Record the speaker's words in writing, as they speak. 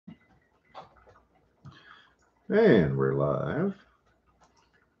And we're live.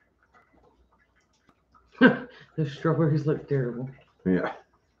 The strawberries look terrible. Yeah.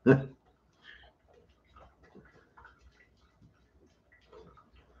 Let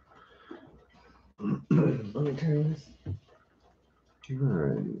me turn this. All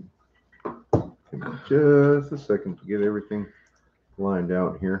right. Give me just a second to get everything lined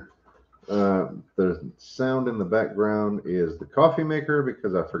out here. The sound in the background is the coffee maker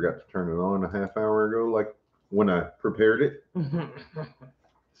because I forgot to turn it on a half hour ago, like when I prepared it.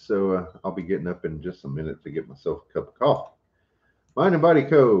 So I'll be getting up in just a minute to get myself a cup of coffee. Mind and Body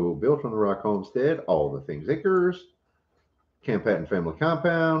Co. Built on the Rock Homestead, all the things acres. Camp Patton Family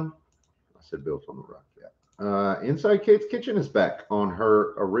Compound. I said built on the rock. Yeah. Inside Kate's Kitchen is back on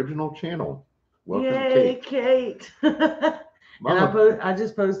her original channel. Welcome, Yay, Kate. Kate! And Mama, I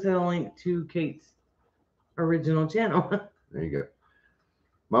just posted a link to Kate's original channel. there you go.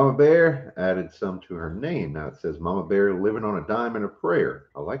 Mama Bear added some to her name. Now it says Mama Bear living on a dime and a prayer.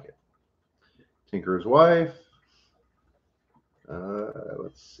 I like it. Tinker's wife.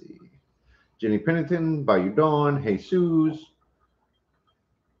 Let's see. Jenny Pennington, Bayou Dawn, Jesus.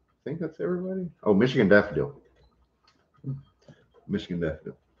 I think that's everybody. Oh, Michigan Daffodil. Michigan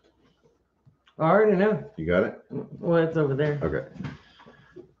Daffodil. I already know. You got it? Well, it's over there. Okay.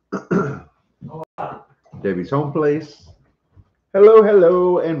 Debbie's Home Place. Hello,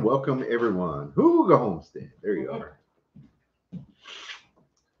 hello, and welcome everyone. Hooga Homestead. There you are.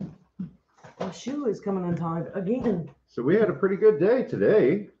 My shoe is coming untied again. So we had a pretty good day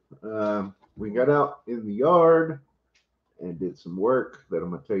today. We got out in the yard and did some work that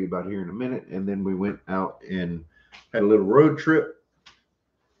I'm going to tell you about here in a minute. And then we went out and had a little road trip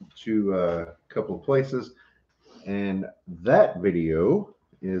to a couple of places. And that video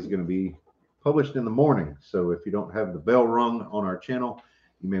is going to be published in the morning. So if you don't have the bell rung on our channel,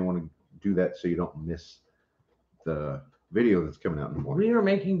 you may want to do that so you don't miss the video that's coming out in the morning. We were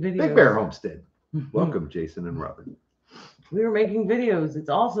making videos. Big Bear Homestead. Welcome, Jason and Robert. We were making videos. It's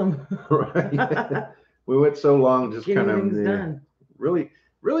awesome. Right. We went so long just Getting kind of things done. really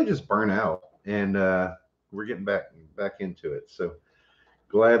just burn out, and we're getting back into it. So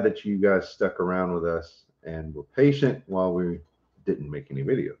glad that you guys stuck around with us and were patient while we didn't make any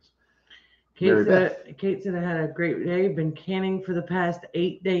videos. Kate said I had a great day. Been canning for the past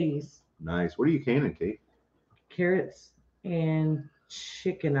 8 days. Nice. What are you canning, Kate? Carrots and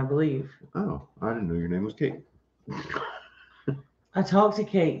chicken, I believe. Oh, I didn't know your name was Kate. I talked to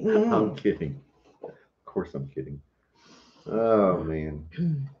Kate. I'm kidding. Of course I'm kidding. Oh man.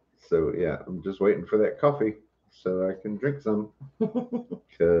 So yeah, I'm just waiting for that coffee so I can drink some.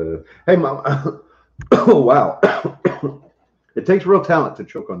 Hey mom. Oh wow. It takes real talent to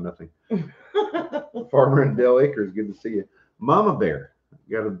choke on nothing. Farmer in Dell Acres, good to see you. Mama Bear,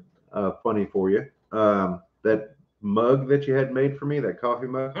 got a funny for you. That mug that you had made for me, that coffee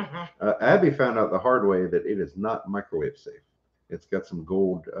mug, Abby found out the hard way that it is not microwave safe. It's got some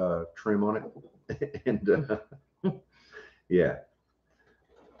gold trim on it. And yeah.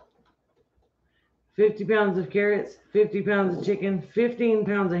 50 pounds of carrots, 50 pounds of chicken, 15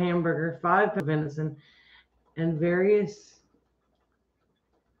 pounds of hamburger, 5 pounds of venison, and various.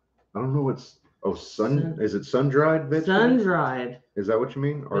 I don't know what's. Oh, is it sun-dried vegetables? Sun-dried. Is that what you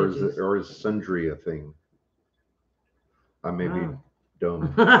mean? Or veggies. is sundry a thing? I may be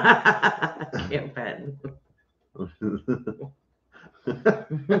dumb. Can't patent.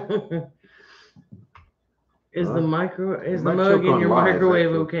 Is the mug in your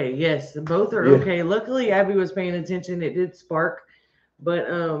microwave okay? Yes, both are okay. Luckily, Abby was paying attention. It did spark, but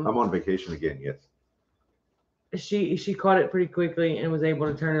I'm on vacation again. Yes. She caught it pretty quickly and was able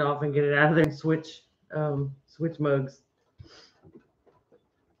to turn it off and get it out of there and switch mugs.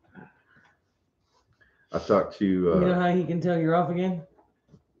 I talked to. You know how he can tell you're off again?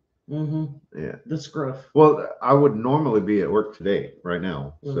 Mm-hmm. Yeah. The scruff. Well, I would normally be at work today, right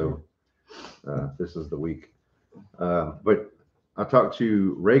now. So this is the week. But I talked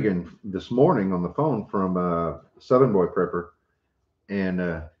to Reagan this morning on the phone from Southern Boy Prepper,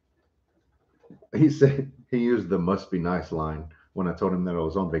 and he said he used the "must be nice" line when I told him that I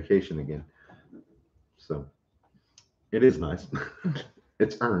was on vacation again. So it is nice.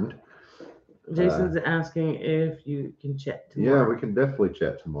 It's earned. Jason's asking if you can chat tomorrow. Yeah, we can definitely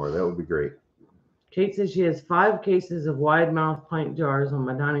chat tomorrow. That would be great. Kate says she has 5 cases of wide mouth pint jars on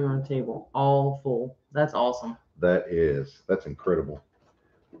my dining room table, all full. That's awesome. That's incredible.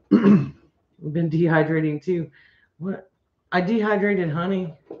 Been dehydrating too. What? I dehydrated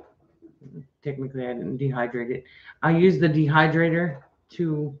honey. Technically, I didn't dehydrate it. I used the dehydrator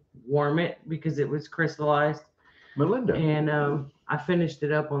to warm it because it was crystallized. Melinda. And I finished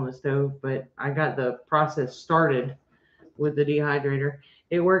it up on the stove, but I got the process started with the dehydrator.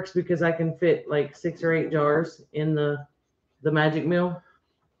 It works because I can fit like 6 or 8 jars in the magic mill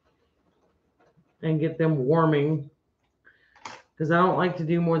and get them warming, because I don't like to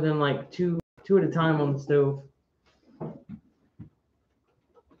do more than like two at a time on the stove.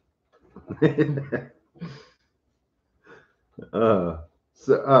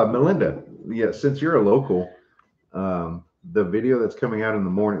 Melinda, yeah, since you're a local, the video that's coming out in the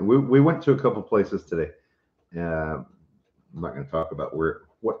morning, we went to a couple places today. I'm not going to talk about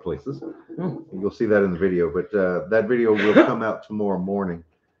what places. You'll see that in the video, but that video will come out tomorrow morning.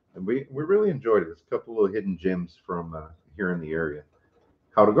 And we really enjoyed it. There's a couple of hidden gems from here in the area.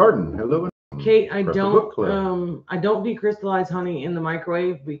 How to Garden. Hello. Kate, I don't decrystallize honey in the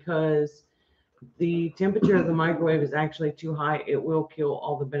microwave because the temperature of the microwave is actually too high. It will kill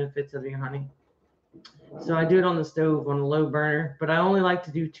all the benefits of your honey. So I do it on the stove on a low burner, but I only like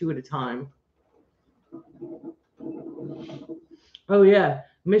to do 2 at a time. Oh yeah,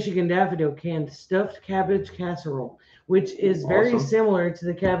 Michigan Daffodil canned stuffed cabbage casserole, which is very similar to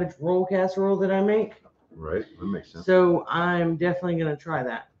the cabbage roll casserole that I make. Right, that makes sense. So I'm definitely going to try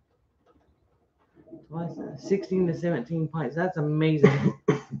that. 16 to 17 pints. That's amazing.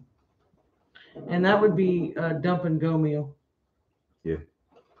 And that would be a dump and go meal. Yeah.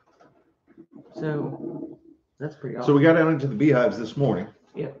 So that's pretty awesome. So we got out into the beehives this morning.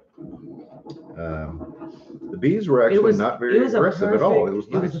 Yep. The bees were actually not very aggressive at all. It was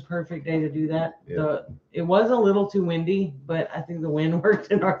nice. It was a perfect day to do that. Yeah. It was a little too windy, but I think the wind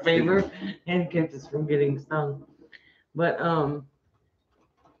worked in our favor and kept us from getting stung. But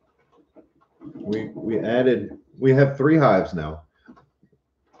we have 3 hives now.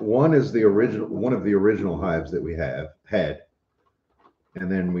 One is one of the original hives that we had.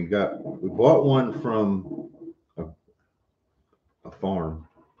 And then we bought one from a farm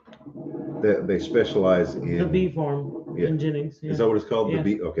that they specialize in. The bee farm in Jennings. Yeah. Is that what it's called? Yeah. The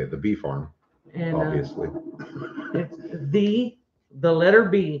bee. Okay, the bee farm. And obviously. It's the letter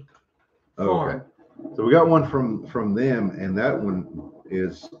B farm. Okay. So we got one from them, and that one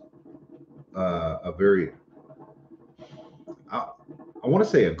is a very, I want to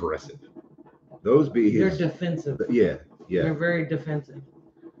say aggressive. Those bees. They're defensive. Yeah. They're very defensive.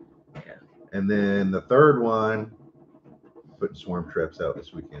 Yeah. And then the third one, putting swarm traps out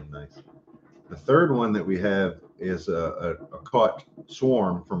this weekend. Nice. The third one that we have is a caught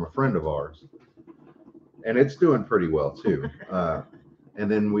swarm from a friend of ours, and it's doing pretty well too.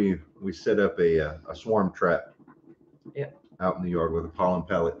 And then we set up a swarm trap out in the yard with a pollen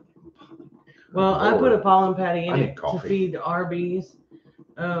pallet. Well, I put a pollen patty in it to feed our bees.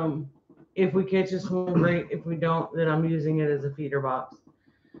 If we catch a swarm, great. If we don't, then I'm using it as a feeder box.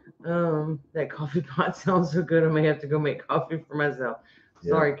 That coffee pot sounds so good. I may have to go make coffee for myself.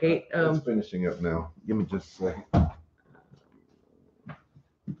 Sorry, Kate. It's finishing up now. Give me just a second.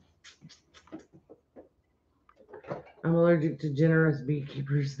 I'm allergic to generous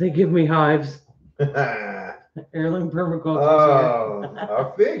beekeepers. They give me hives. Heirloom permaculture. Oh,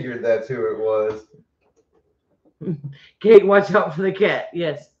 I figured that's who it was. Kate, watch out for the cat.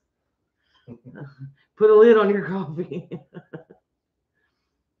 Yes. Put a lid on your coffee.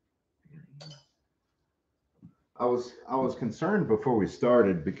 I was concerned before we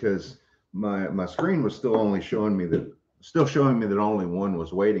started because my screen was still showing me that only one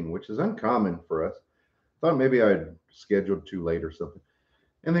was waiting, which is uncommon for us. Thought maybe I'd scheduled too late or something.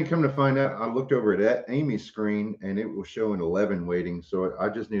 And then come to find out, I looked over at Amy's screen and it was showing 11 waiting. So I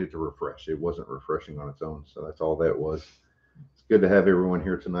just needed to refresh. It wasn't refreshing on its own. So that's all that was. It's good to have everyone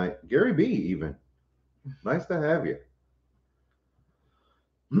here tonight. Gary B, even. Nice to have you.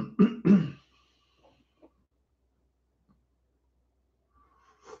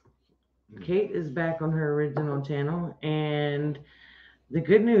 Kate is back on her original channel, and the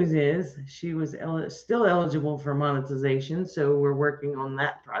good news is she was still eligible for monetization, so we're working on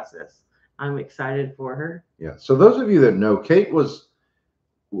that process. I'm excited for her. Yeah. So those of you that know, Kate was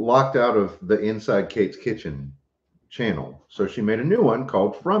locked out of the Inside Kate's Kitchen channel, so she made a new one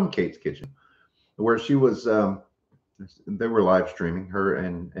called From Kate's Kitchen, where she was. They were live streaming, her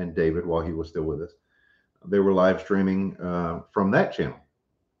and David, while he was still with us. They were live streaming from that channel.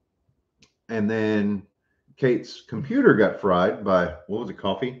 And then Kate's computer got fried by, what was it,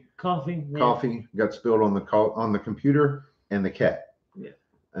 coffee? Coffee. Yeah. Coffee got spilled on the computer and the cat. Yeah.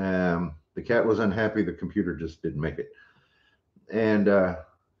 The cat was unhappy. The computer just didn't make it. And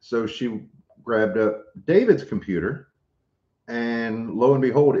so she grabbed up David's computer, and lo and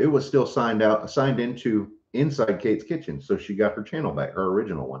behold, it was still signed into Inside Kate's Kitchen. So she got her channel back, her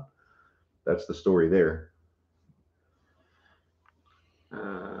original one. That's the story there.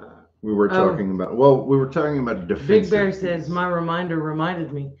 We were talking about. Well, we were talking about defensive. Big Bear says my reminder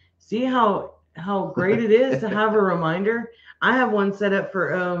reminded me. See how great it is to have a reminder. I have one set up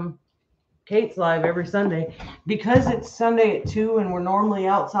for Kate's live every Sunday because it's Sunday at 2 and we're normally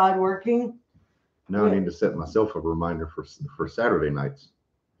outside working. Now I need to set myself a reminder for Saturday nights.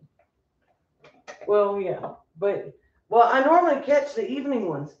 Well, yeah, but I normally catch the evening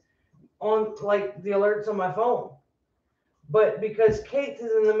ones on like the alerts on my phone. But because Kate's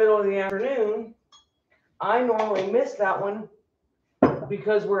is in the middle of the afternoon, I normally miss that one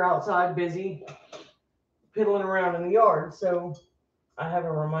because we're outside busy piddling around in the yard. So I have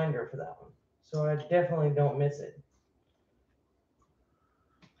a reminder for that one. So I definitely don't miss it.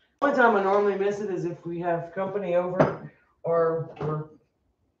 The only time I normally miss it is if we have company over or we're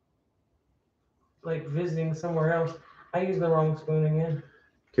like visiting somewhere else. I use the wrong spoon again.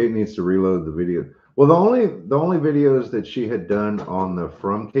 Kate needs to reload the video. Well, the only videos that she had done on the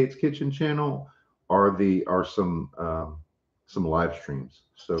From Kate's Kitchen channel are some live streams.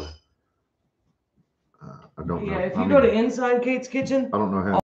 So I don't know. Yeah, if you go to Inside Kate's Kitchen, I don't know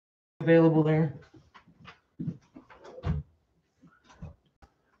how available there.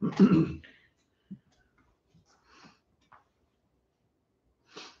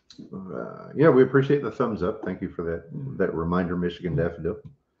 Yeah, we appreciate the thumbs up. Thank you for that reminder, Michigan Daffodil.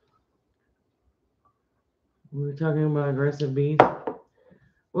 We were talking about aggressive bees.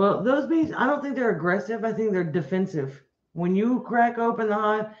 Well, those bees, I don't think they're aggressive. I think they're defensive. When you crack open the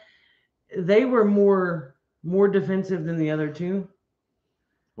hive, they were more defensive than the other two.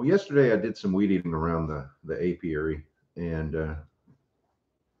 Well, yesterday I did some weed eating around the apiary, and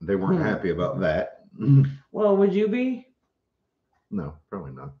they weren't happy about that. Well, would you be? No,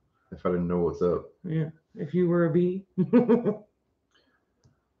 probably not. If I didn't know what's up. Yeah, if you were a bee.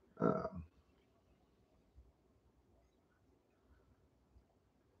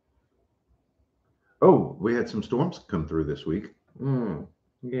 Oh, we had some storms come through this week.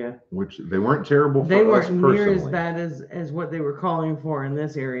 Yeah. Which they weren't terrible for They us weren't personally. near as bad as what they were calling for in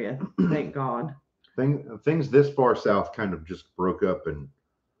this area. Thank God. Things this far south kind of just broke up and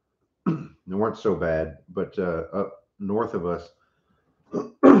they weren't so bad. But up north of us,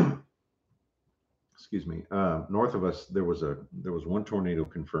 excuse me, north of us there was one tornado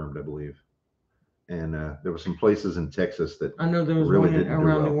confirmed, I believe, and there were some places in Texas that I know there was really one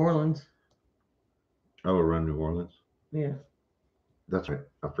around New Orleans. Oh, around New Orleans? Yeah. That's right.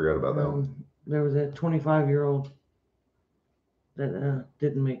 I forgot about that one. There was a 25-year-old that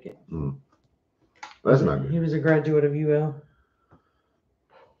didn't make it. That's not good. He was a graduate of UL.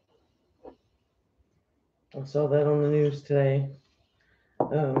 I saw that on the news today.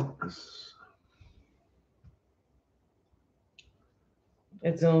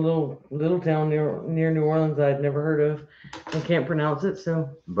 It's in a little town near New Orleans I'd never heard of. I can't pronounce it, so.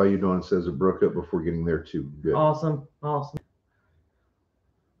 Bayou Dawn says it broke up before getting there too. Good. Awesome.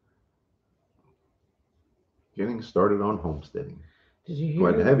 Getting started on homesteading. Did you hear?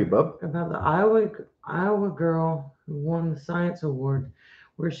 Glad to have you, bub. About the Iowa girl who won the science award,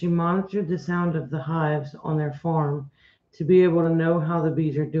 where she monitored the sound of the hives on their farm to be able to know how the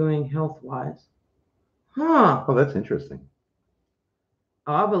bees are doing health-wise. Huh. Oh, that's interesting.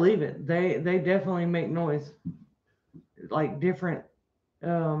 Oh, I believe it. They definitely make noise, like different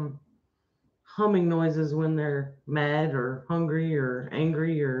humming noises when they're mad or hungry or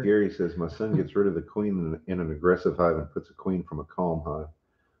angry or. Gary says my son gets rid of the queen in an aggressive hive and puts a queen from a calm hive.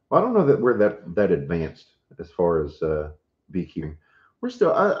 Well, I don't know that we're that advanced as far as beekeeping. We're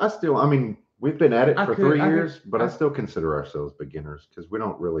still. I mean, we've been at it for 3 years, but I still consider ourselves beginners because we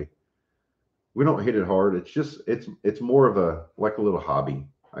don't hit it hard. It's just it's more of a little hobby,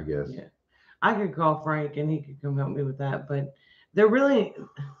 I guess. Yeah, I could call Frank and he could come help me with that, but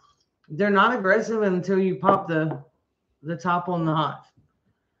they're not aggressive until you pop the top on the hive,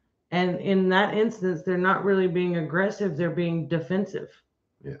 and in that instance, they're not really being aggressive; they're being defensive.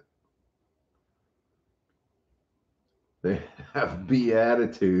 Yeah, they have bee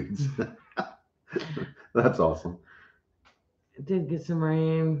attitudes. That's awesome. It did get some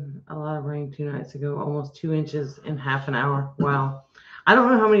rain, a lot of rain 2 nights ago, almost 2 inches in half an hour. Wow. I don't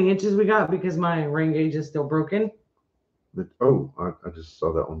know how many inches we got because my rain gauge is still broken. I just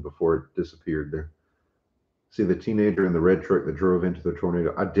saw that one before it disappeared there. See the teenager in the red truck that drove into the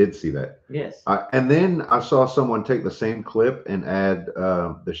tornado? I did see that. Yes. And then I saw someone take the same clip and add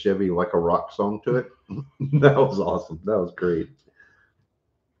the Chevy Like a Rock song to it. That was awesome. That was great.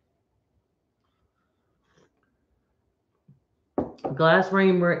 Glass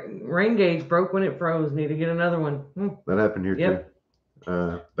rain gauge broke when it froze. Need to get another one. That happened here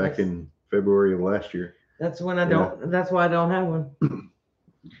too. Back in February of last year. That's when that's why I don't have one.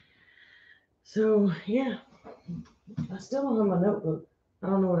 So yeah, I still don't have my notebook. I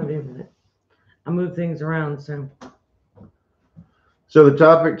don't know what I did with it. I moved things around. So the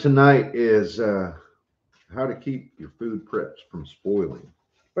topic tonight is how to keep your food preps from spoiling.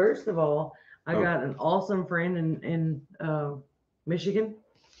 first of all, I got an awesome friend in Michigan.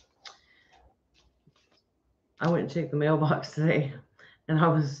 I went and checked the mailbox today, and I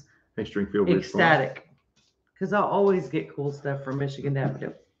was ecstatic because I always get cool stuff from Michigan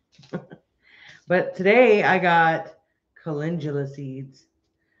Daffodil. But today I got calendula seeds.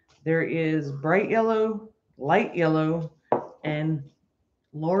 There is bright yellow, light yellow, and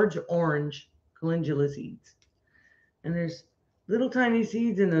large orange calendula seeds. And there's little tiny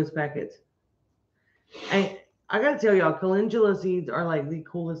seeds in those packets. I gotta tell y'all, calendula seeds are like the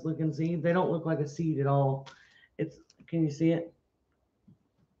coolest looking seeds. They don't look like a seed at all. Can you see it?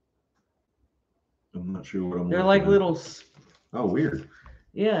 I'm not sure what I'm. They're like little. Oh, weird.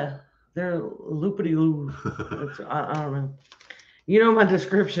 Yeah, they're loopity loo. I don't know. You know my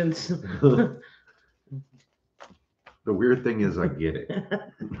descriptions. The weird thing is, I get it.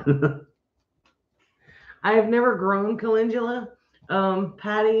 I have never grown calendula.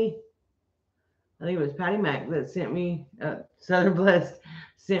 Patty, I think it was Patty Mac that sent me, Southern Blessed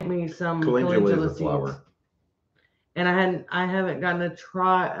sent me some calendula seeds. Flower. And I hadn't gotten to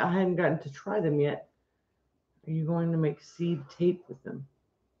try them yet. Are you going to make seed tape with them?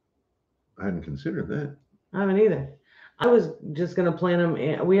 I hadn't considered that. I haven't either. I was just gonna plant them.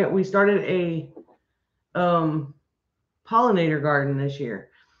 We started a pollinator garden this year,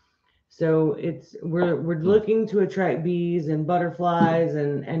 so we're looking to attract bees and butterflies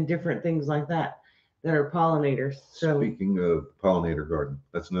and different things like that are pollinators. So speaking of pollinator garden,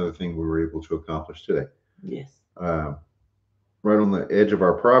 that's another thing we were able to accomplish today. Yes. Right on the edge of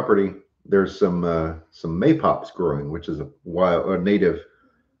our property, there's some maypops growing, which is a native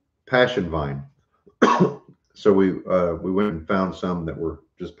passion vine. So we went and found some that were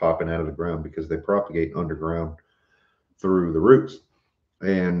just popping out of the ground because they propagate underground through the roots.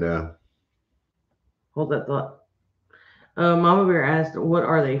 And hold that thought. Mama Bear asked, "What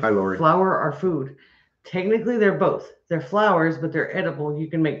are they? Hi, Lori. Flower or food?" Technically, they're both. They're flowers, but they're edible. You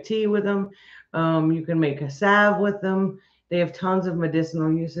can make tea with them. You can make a salve with them. They have tons of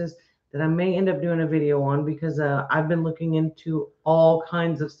medicinal uses that I may end up doing a video on because I've been looking into all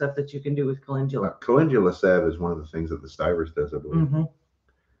kinds of stuff that you can do with calendula. Calendula salve is one of the things that the Stivers does, I believe. Mm-hmm.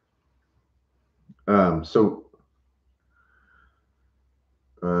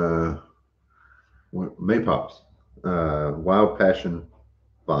 Maypops, wild passion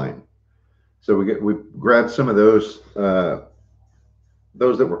vine. So we grabbed some of those that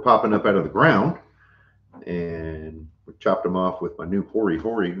were popping up out of the ground, and we chopped them off with my new hori,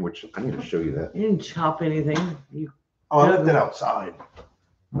 which I need to show you that. You didn't chop anything. I left it outside.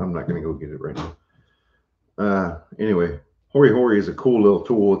 I'm not going to go get it right now. Anyway, hori is a cool little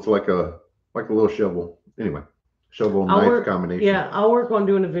tool. It's like a little shovel. Anyway, shovel knife combination. Yeah, I'll work on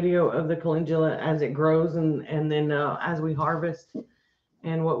doing a video of the calendula as it grows and then as we harvest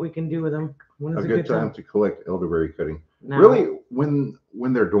and what we can do with them. When is a good time to collect elderberry cutting? No. Really, when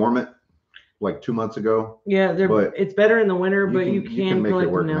they're dormant, like 2 months ago. Yeah, it's better in the winter, but you can make collect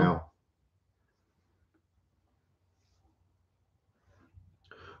it work them now.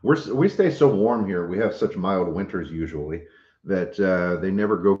 We stay so warm here. We have such mild winters usually that they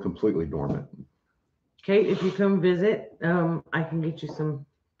never go completely dormant. Kate, if you come visit, I can get you some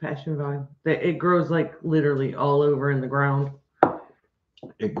passion vine. It grows like literally all over in the ground.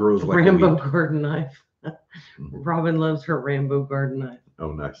 It grows like Rambo garden knife. Robin loves her Rambo garden knife.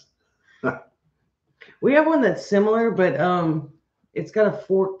 Oh, nice. We have one that's similar, but it's got a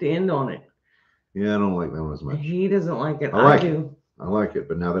forked end on it. Yeah, I don't like that one as much. He doesn't like it. I do. I like it,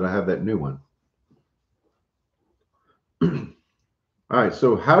 but now that I have that new one. All right,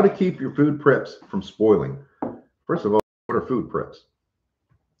 so how to keep your food preps from spoiling. First of all, what are food preps?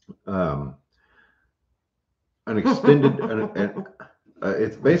 An extended,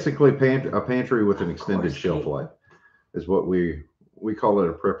 it's basically a pantry with an extended shelf life is what we call it,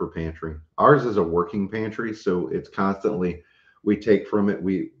 a prepper pantry. Ours is a working pantry, so it's constantly, we take from it,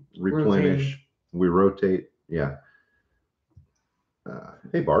 we replenish, we rotate. Yeah.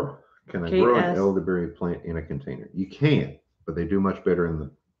 Hey, Barb, can I grow an elderberry plant in a container? You can, but they do much better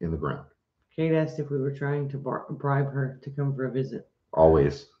in the ground. Kate asked if we were trying to bribe her to come for a visit.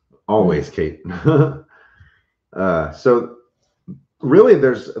 Always, Kate. So really,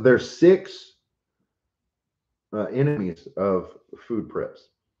 there's 6 enemies of food preps,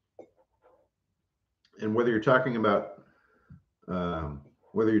 and whether you're talking about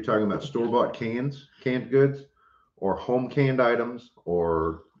store-bought canned goods, or home canned items,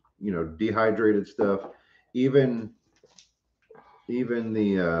 or dehydrated stuff, even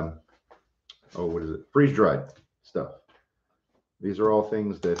the what is it? Freeze dried stuff. These are all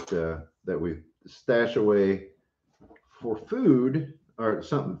things that we stash away for food or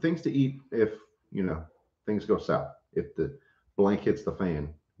something, things to eat if things go south. If the blank hits the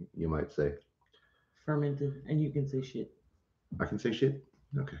fan, you might say. Fermented, and you can say shit. I can say shit?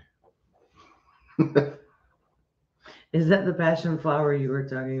 Okay. Is that the passion flower you were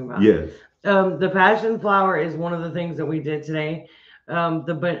talking about? Yes. The passion flower is one of the things that we did today.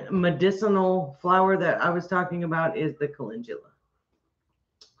 The medicinal flower that I was talking about is the calendula.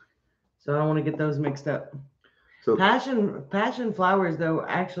 So I don't want to get those mixed up. So passion flowers, though,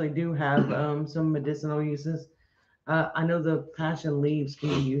 actually do have some medicinal uses. I know the passion leaves can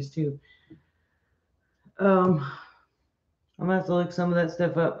be used too. I'm gonna have to look some of that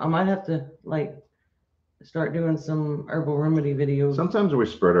stuff up. I might have to start doing some herbal remedy videos. Sometimes we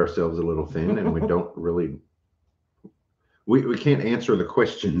spread ourselves a little thin and we don't really we can't answer the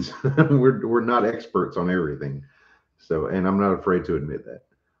questions. we're not experts on everything. So, and I'm not afraid to admit that.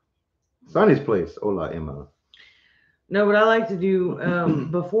 Sonny's place. Hola, Emma. No, what I like to do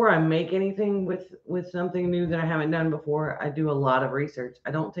before I make anything with something new that I haven't done before, I do a lot of research.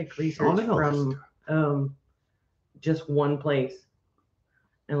 I don't take research from just one place,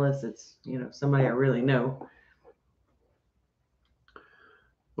 unless it's somebody I really know.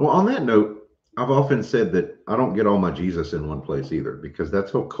 Well, on that note, I've often said that I don't get all my Jesus in one place either, because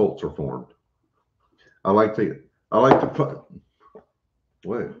that's how cults are formed. I like to put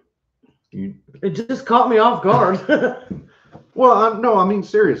what. It just caught me off guard. Well, no, I mean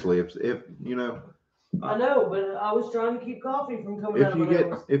seriously. If I know, but I was trying to keep coffee from coming out of my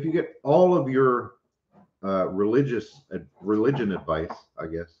nose. If you get all of your religion advice, I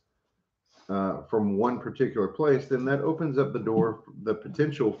guess, from one particular place, then that opens up the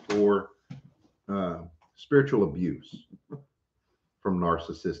potential for spiritual abuse from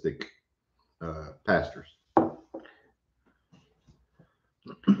narcissistic pastors.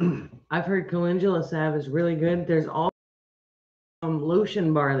 I've heard calendula salve is really good. There's also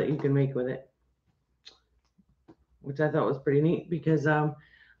lotion bar that you can make with it, which I thought was pretty neat because I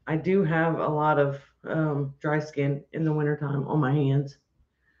do have a lot of dry skin in the wintertime on my hands.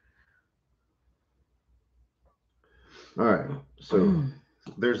 All right, so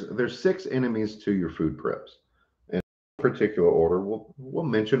there's 6 enemies to your food preps. In particular order, we'll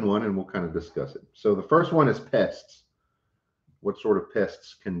mention one and we'll kind of discuss it. So the first one is pests. What sort of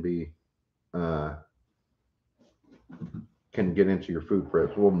pests can get into your food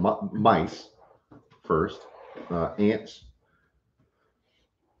preps? Well, mice first, ants.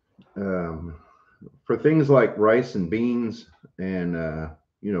 For things like rice and beans and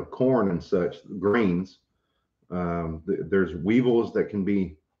corn and such, grains, there's weevils that can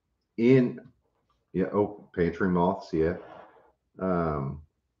be in. Yeah. Oh, pantry moths. Yeah. The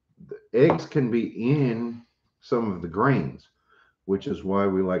eggs can be in some of the grains, which is why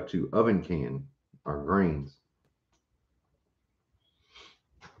we like to oven can our grains.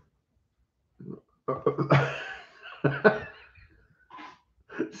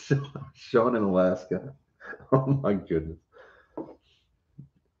 Sean in Alaska. Oh my goodness.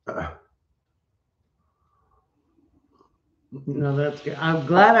 No, that's good. I'm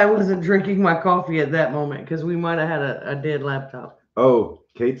glad I wasn't drinking my coffee at that moment because we might have had a dead laptop. Oh,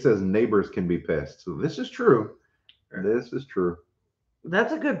 Kate says neighbors can be pests. So this is true. This is true.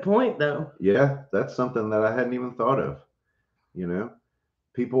 That's a good point, though. Yeah, that's something that I hadn't even thought of.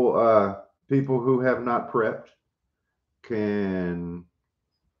 People who have not prepped can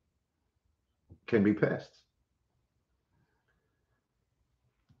be pests.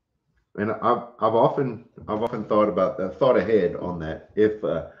 And I've often thought ahead on that.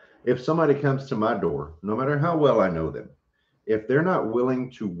 If somebody comes to my door, no matter how well I know them, if they're not willing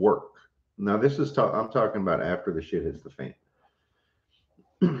to work, now this is I'm talking about after the shit hits the fan.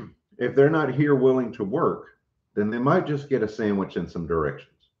 If they're not here willing to work, then they might just get a sandwich and some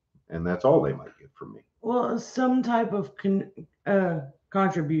directions, and that's all they might get from me. Well, some type of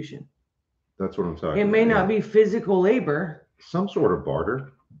contribution. That's what I'm talking about. It may not be physical labor. Some sort of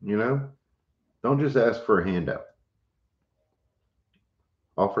barter, Don't just ask for a handout.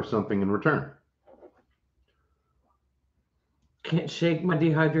 Offer something in return. Can't shake my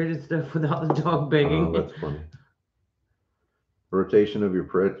dehydrated stuff without the dog begging. Oh, that's funny. Rotation of your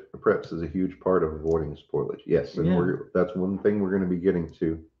preps is a huge part of avoiding spoilage. Yes, and that's one thing we're going to be getting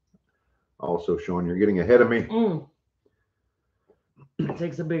to. Also, Sean, you're getting ahead of me. It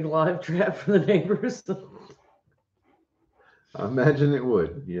takes a big live trap for the neighbors. I imagine it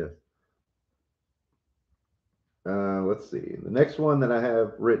would, yes. Let's see. The next one that I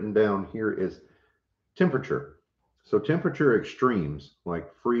have written down here is temperature. So temperature extremes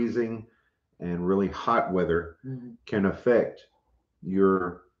like freezing and really hot weather can affect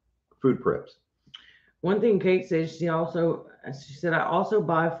your food preps. One thing Kate says, she said, I also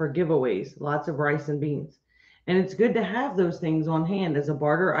buy for giveaways, lots of rice and beans. And it's good to have those things on hand as a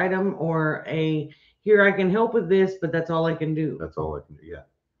barter item or here I can help with this, but that's all I can do. That's all I can do. Yeah.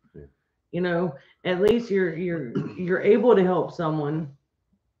 At least you're able to help someone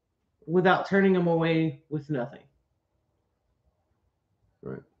without turning them away with nothing.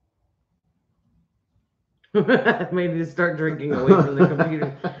 Right. Maybe to start drinking away from the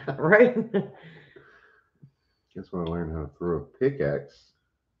computer, right? Guess when I learned how to throw a pickaxe.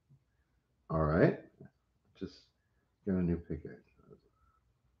 All right. Just got a new pickaxe.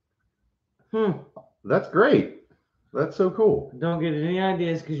 That's great. That's so cool. Don't get any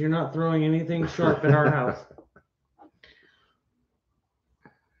ideas because you're not throwing anything sharp at our house.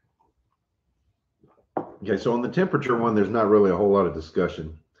 Okay, so on the temperature one, there's not really a whole lot of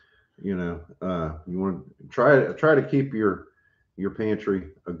discussion. You want to try to keep your pantry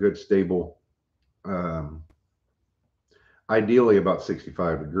a good stable, ideally about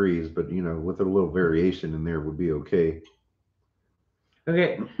 65 degrees, but with a little variation in there would be okay.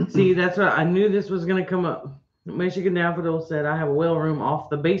 Okay, see, that's what I knew this was going to come up. Michigan Daffodil said, I have a well room off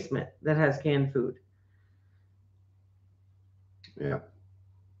the basement that has canned food. Yeah.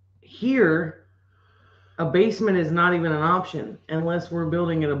 Here, a basement is not even an option unless we're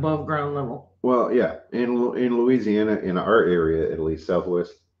building it above ground level. Well, yeah, in Louisiana, in our area, at least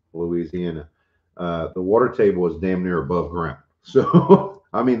Southwest Louisiana, the water table is damn near above ground. So,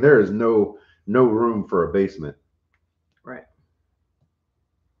 I mean, there is no room for a basement. Right.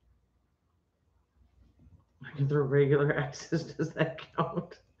 I can throw regular axes. Does that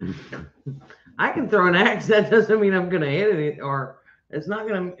count? I can throw an axe. That doesn't mean I'm going to hit it, or it's not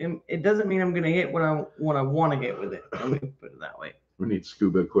going to. It doesn't mean I'm going to hit what I want to get with it. Let me put it that way. We need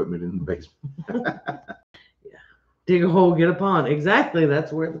scuba equipment in the basement. Yeah. Dig a hole, get a pond. Exactly.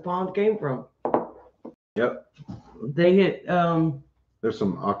 That's where the pond came from. Yep. They hit. There's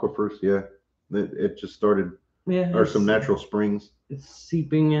some aquifers. Yeah. It just started. Yeah. Or some natural springs. It's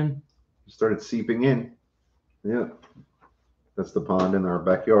seeping in. It started seeping in. Yeah. That's the pond in our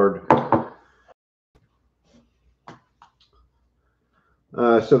backyard.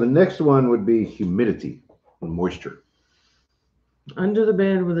 So the next one would be humidity and moisture. Under the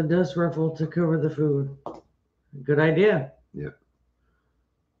bed with a dust ruffle to cover the food. Good idea. Yeah.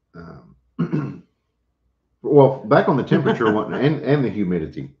 Well, back on the temperature one and the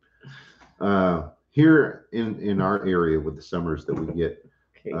humidity. Here in our area with the summers that we get,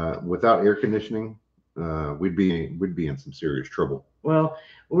 without air conditioning, we'd be in some serious trouble. Well,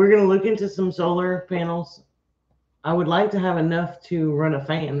 we're going to look into some solar panels. I would like to have enough to run a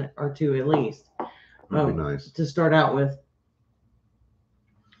fan or two at least. That'd be nice to start out with.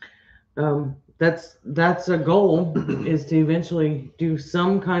 That's a goal is to eventually do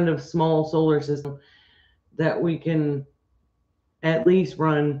some kind of small solar system that we can at least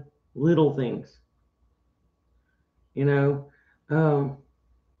run little things. We'll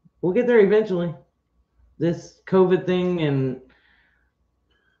get there eventually. This COVID thing and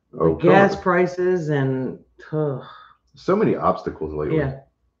gas prices and so many obstacles lately. Yeah.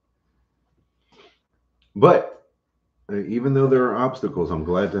 But even though there are obstacles, I'm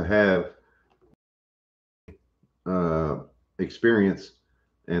glad to have experience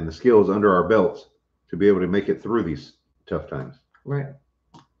and the skills under our belts to be able to make it through these tough times. Right.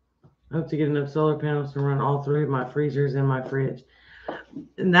 I hope to get enough solar panels to run all three of my freezers and my fridge.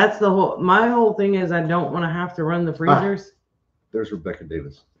 And that's my whole thing is I don't want to have to run the freezers. There's Rebecca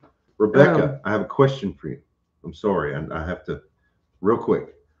Davis. Rebecca, I have a question for you. I'm sorry. I have to real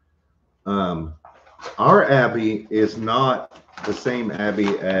quick. Our Abbey is not the same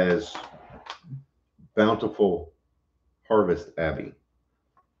Abbey as Bountiful Harvest Abbey.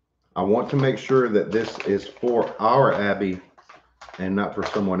 I want to make sure that this is for our Abbey and not for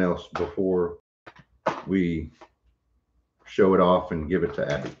someone else before we show it off and give it to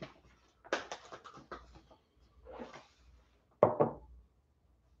Abby.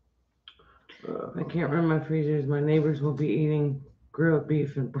 I can't run my freezers. My neighbors will be eating grilled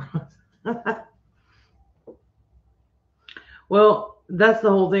beef and broth. Well, that's the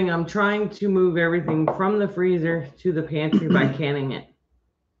whole thing. I'm trying to move everything from the freezer to the pantry by canning it.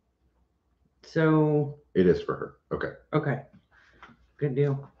 So it is for her. Okay. Okay. Good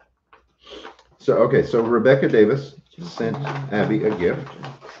deal. So Rebecca Davis sent Abby a gift.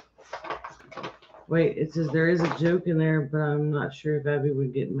 Wait, it says there is a joke in there, but I'm not sure if Abby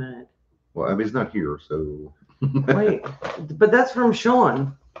would get mad. Well, Abby's not here, so Wait, but that's from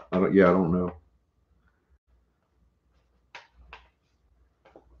Sean. I don't know.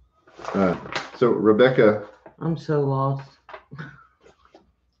 So Rebecca. I'm so lost.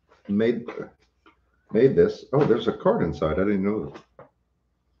 Made this. Oh, there's a card inside. I didn't know that.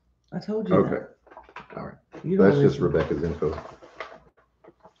 I told you. Okay. That. All right. That's just Rebecca's info.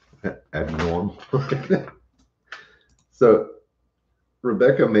 Abnormal. So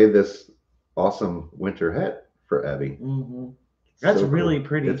Rebecca made this awesome winter hat for Abby. Mm-hmm. That's so really cool.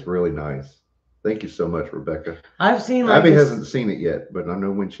 Pretty. It's really nice. Thank you so much, Rebecca. I've seen Abby hasn't seen it yet, but I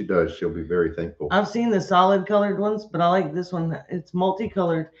know when she does, she'll be very thankful. I've seen the solid colored ones, but I like this one. It's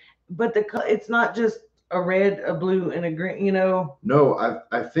multicolored, but it's not just a red, a blue, and a green. You know. No,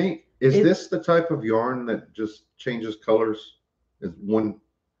 I think this the type of yarn that just changes colors? Is one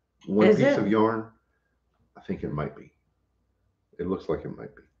piece of yarn? I think it might be. It looks like it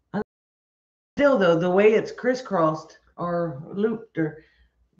might be. Still, though, the way it's crisscrossed or looped or.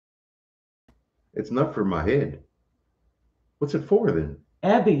 It's not for my head. What's it for then?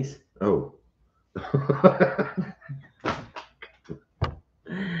 Abby's. Oh.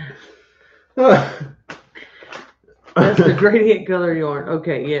 That's the gradient color yarn.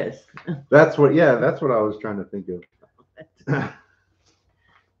 Okay, yes. That's what I was trying to think of.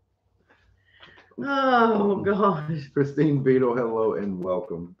 Oh gosh. Christine Beadle, hello and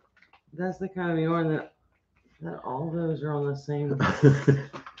welcome. That's the kind of yarn that all those are on the same.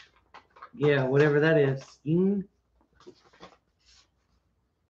 Yeah, whatever that is. Skein.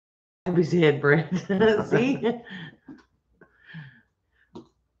 Abby's head, Brett. See?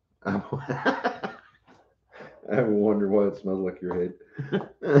 I wonder why it smells like your head.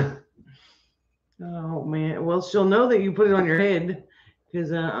 Oh man. Well, she'll know that you put it on your head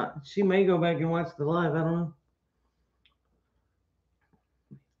because she may go back and watch the live. I don't know.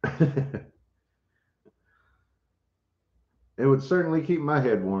 It would certainly keep my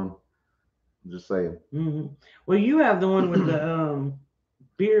head warm. I'm just saying. Mm-hmm. Well, you have the one with the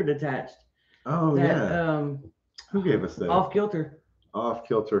beard attached. Oh yeah. Who gave us that? Off Kilter. Off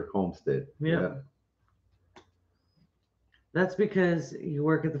Kilter Homestead. Yep. Yeah. That's because you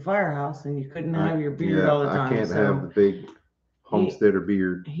work at the firehouse and you couldn't have your beard all the time. I can't have the big homesteader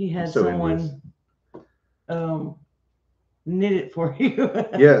beard. He had someone knit it for you.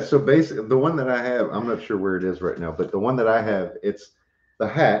 Yeah, so basically the one that I have, I'm not sure where it is right now, but the one that I have, it's the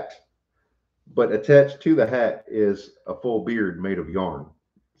hat, but attached to the hat is a full beard made of yarn.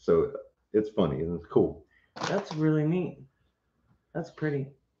 So it's funny and it's cool. That's really neat. That's pretty.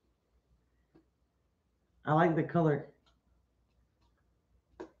 I like the color.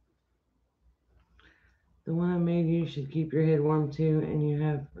 The one I made you should keep your head warm too, and you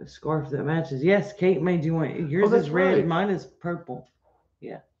have a scarf that matches. Yes, Kate made you one. Yours is red. Right. Mine is purple.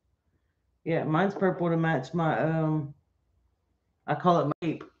 Yeah. Yeah, mine's purple to match my I call it my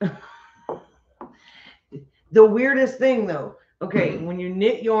cape. The weirdest thing though, okay, when you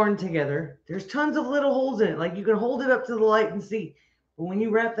knit yarn together, there's tons of little holes in it. Like you can hold it up to the light and see. But when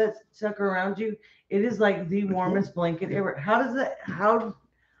you wrap that sucker around you, it is like the warmest blanket ever.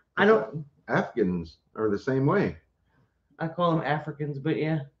 I don't. Afghans are the same way. I call them Africans, but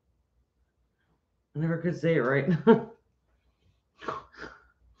yeah. I never could say it right.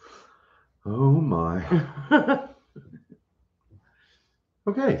 Oh my.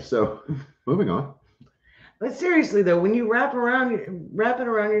 Okay, so moving on. But seriously though, when you wrap it around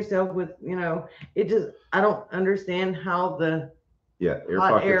yourself with, it just, I don't understand how the air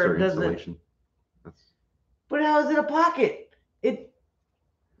pockets are insulation. But how is it a pocket?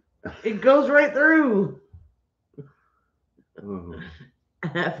 It goes right through. Oh.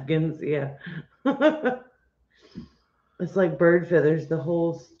 Afghans, yeah. It's like bird feathers. The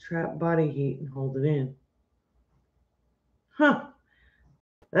holes trap body heat and hold it in. Huh.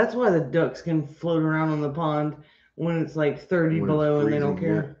 That's why the ducks can float around on the pond when it's like 30 below and they don't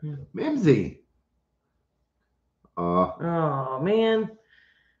care. Yeah. Mimsy. Oh, man.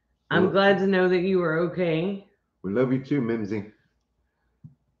 I'm glad to know that you are okay. We love you too, Mimsy.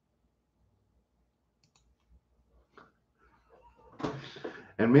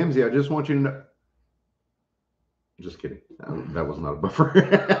 And Mimsy, I just want you to know. Just kidding. That was not a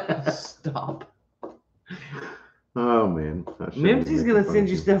buffer. Stop. Oh man. Mimsy's gonna send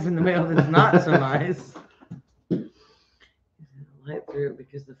you stuff in the mail that's not so nice. Light through it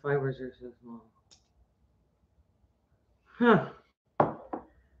because the fibers are so small. Huh.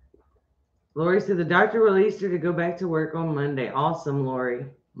 Lori said the doctor released her to go back to work on Monday. Awesome, Lori.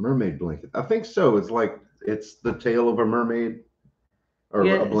 Mermaid blanket. I think so. It's the tail of a mermaid. Or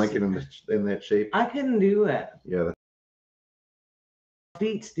a blanket in that shape. I couldn't do that. Yeah.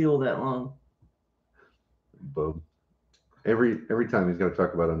 Feet still that long. bub. Every time he's going to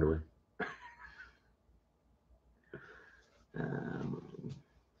talk about underwear.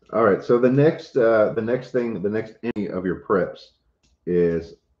 All right. So the next any of your preps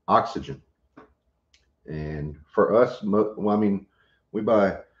is oxygen. And for us, well, I mean, we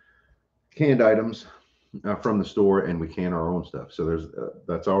buy canned items from the store, and we can our own stuff. So there's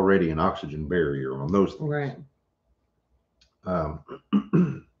that's already an oxygen barrier on those things. Right.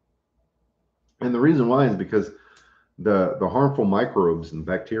 And the reason why is because the harmful microbes and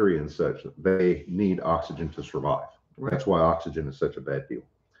bacteria and such, they need oxygen to survive. Right. That's why oxygen is such a bad deal.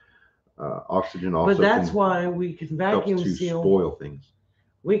 Oxygen also. But that's why we can vacuum seal. Spoil things.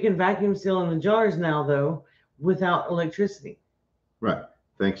 We can vacuum seal in the jars now, though, without electricity. Right.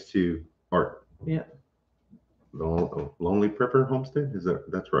 Thanks to Art. Yeah. The Lonely Prepper Homestead?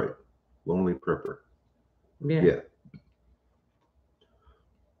 That's right. Lonely Prepper. Yeah. Yeah.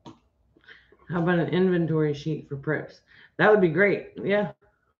 How about an inventory sheet for preps? That would be great. Yeah.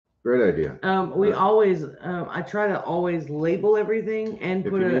 Great idea. We always, I try to always label everything and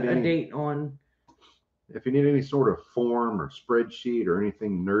put a date on. If you need any sort of form or spreadsheet or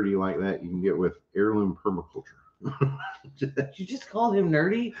anything nerdy like that, you can get with Heirloom Permaculture. You just called him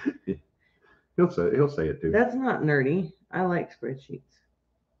nerdy? He'll say it too. That's not nerdy. I like spreadsheets.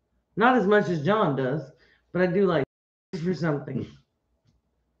 Not as much as John does, but I do like for something.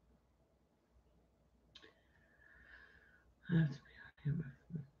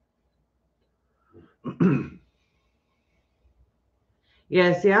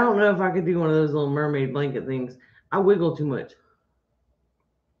 Yeah, see, I don't know if I could do one of those little mermaid blanket things. I wiggle too much.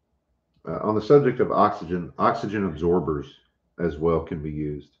 On the subject of oxygen absorbers as well can be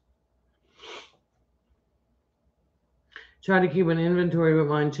used. Try to keep an inventory, but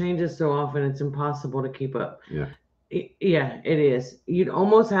mine changes so often it's impossible to keep up. Yeah. Yeah, it is. You'd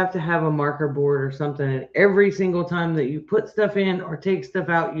almost have to have a marker board or something, and every single time that you put stuff in or take stuff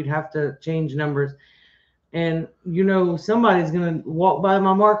out, you'd have to change numbers. And somebody's gonna walk by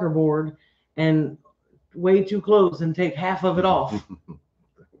my marker board and way too close and take half of it off.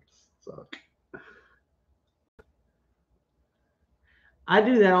 That would suck. I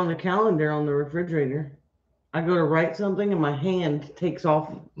do that on the calendar on the refrigerator. I go to write something and my hand takes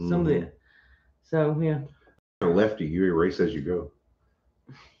off some of it. So yeah. A lefty, you erase as you go.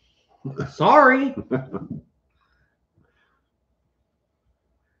 Sorry.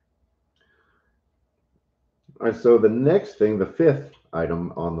 All right, so the next thing, the fifth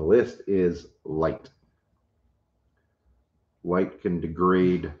item on the list is light. Light can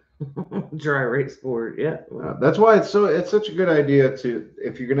degrade. Dry erase board, yeah. That's why it's such a good idea to,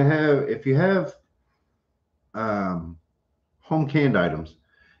 if you have home canned items,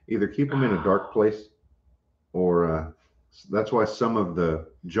 either keep them in a dark place, or that's why some of the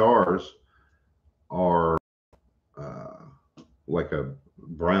jars are like a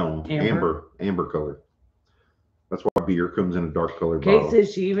brown amber color. That's why beer comes in a dark colored bottle. Kate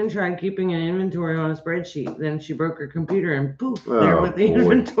says she even tried keeping an inventory on a spreadsheet. Then she broke her computer and poof, there went the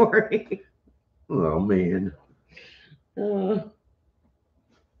inventory. Oh man.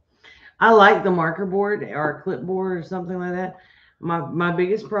 I like the marker board or a clipboard or something like that. My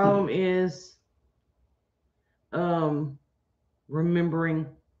biggest problem is remembering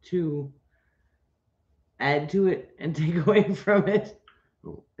to add to it and take away from it.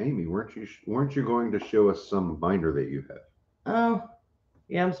 Oh, Amy, weren't you going to show us some binder that you have? Oh,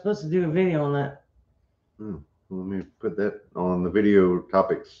 yeah, I'm supposed to do a video on that. Let me put that on the video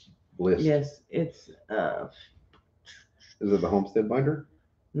topics list. Yes, it's Is it the Homestead binder?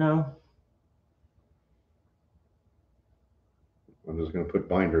 No. I'm just gonna put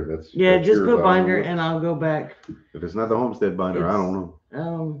binder. That's just put binder and I'll go back. If it's not the Homestead binder, I don't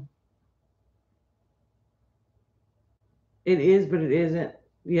know. It is, but it isn't.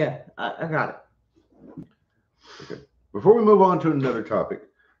 Yeah, I got it. Okay. Before we move on to another topic,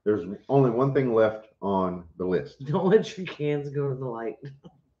 there's only one thing left on the list. Don't let your cans go to the light.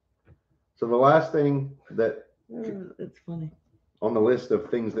 So the last thing that it's funny on the list of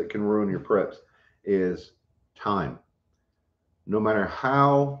things that can ruin your preps is time. No matter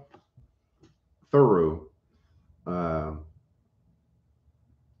how thorough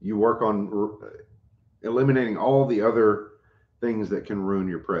you work on eliminating all the other things that can ruin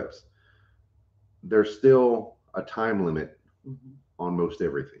your preps, there's still a time limit on most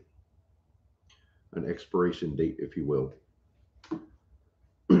everything, an expiration date, if you will.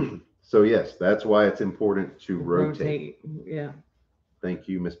 So yes, that's why it's important to rotate. Yeah. Thank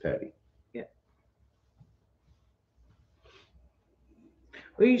you, Miss Patty. Yeah.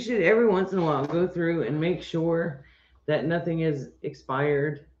 Well, you should every once in a while go through and make sure that nothing is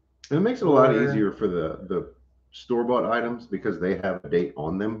expired And it makes it a lot easier for the store-bought items because they have a date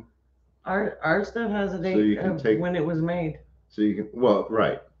on them. Our stuff has a date, so you can take when it was made. So you can, well,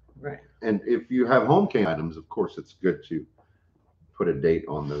 right. Right. And if you have home cane items, of course, it's good to put a date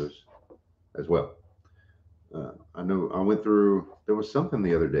on those as well. I know I went through, there was something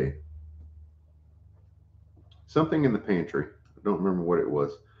the other day, something in the pantry. I don't remember what it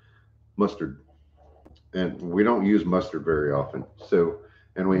was. Mustard. And we don't use mustard very often. So,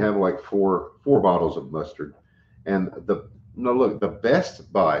 and we have like four bottles of mustard. And look, the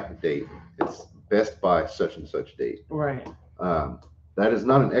best by date, it's best by such and such date. Right. That is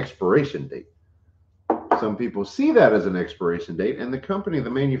not an expiration date. Some people see that as an expiration date, and the company, the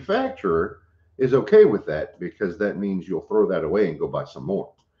manufacturer, is okay with that because that means you'll throw that away and go buy some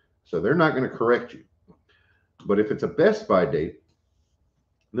more. So they're not going to correct you. But if it's a best by date,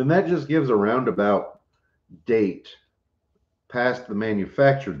 then that just gives a roundabout date past the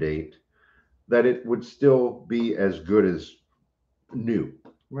manufacture date that it would still be as good as new.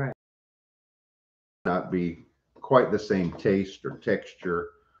 Right. Not be quite the same taste or texture,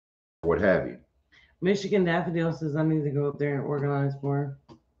 or what have you. Michigan Daffodil says I need to go up there and organize more.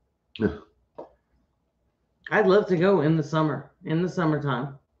 I'd love to go in the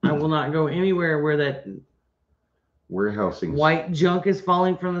summertime. I will not go anywhere where that warehousing white junk is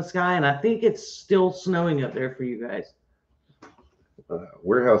falling from the sky, and I think it's still snowing up there for you guys.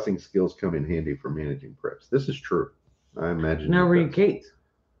 Warehousing skills come in handy for managing preps. This is true. I imagine. Now read Kate.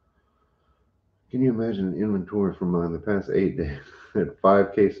 Can you imagine an inventory from mine the past 8 days? I had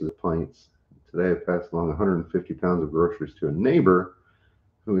 5 cases of pints. Today I passed along 150 pounds of groceries to a neighbor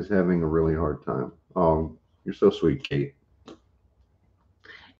who is having a really hard time. Oh, you're so sweet, Kate.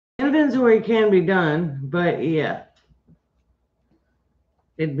 Inventory can be done, but yeah,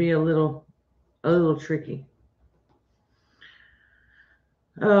 it'd be a little tricky.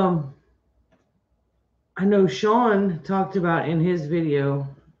 I know Sean talked about in his video.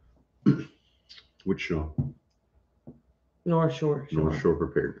 Which Sean? North Shore. North Shore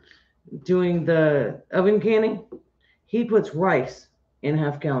Preparedness. Doing the oven canning. He puts rice in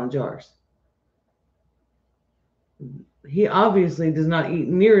half-gallon jars. He obviously does not eat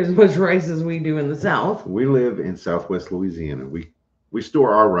near as much rice as we do in the South. We live in Southwest Louisiana. We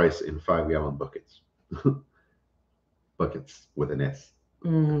store our rice in 5-gallon buckets. Buckets with an S.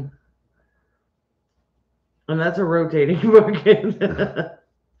 Mm-hmm. And that's a rotating bucket.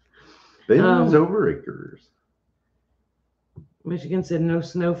 They use over acres. Michigan said no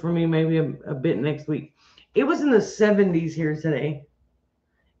snow for me, maybe a bit next week. It was in the 70s here today.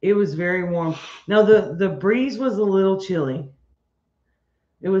 It was very warm. Now the breeze was a little chilly.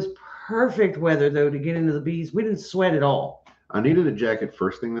 It was perfect weather though to get into the bees. We didn't sweat at all. I needed a jacket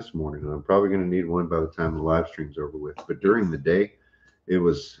first thing this morning, and I'm probably going to need one by the time the live stream's over with. But during the day,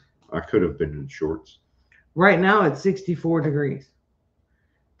 I could have been in shorts. Right now it's 64 degrees.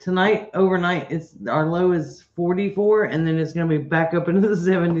 Tonight, overnight, our low is 44, and then it's going to be back up into the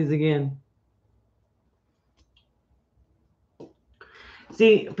 70s again.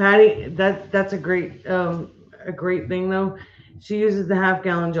 See, Patty, that's a great thing though. She uses the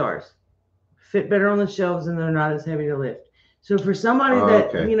half-gallon jars. Fit better on the shelves, and they're not as heavy to lift. So for somebody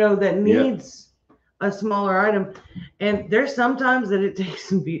that needs a smaller item, and there's sometimes that it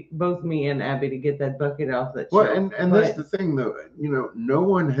takes both me and Abby to get that bucket off that shelf. Well, and that's the thing though. No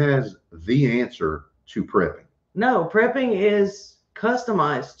one has the answer to prepping. No, prepping is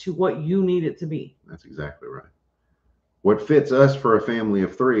customized to what you need it to be. That's exactly right. What fits us for a family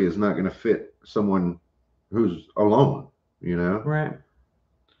of 3 is not going to fit someone who's alone, Right.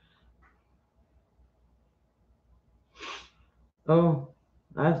 Oh,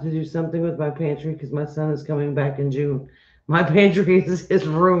 I have to do something with my pantry because my son is coming back in June. My pantry is his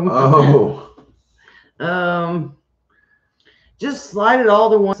room. Oh. Just slide it all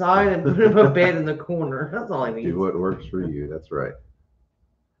to one side and put him a bed in the corner. That's all I need. Do what works for you. That's right.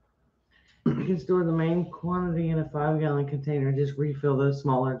 You can store the main quantity in a 5-gallon container. Just refill those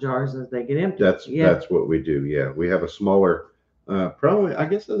smaller jars as they get empty. That's what we do. Yeah, we have a smaller, probably I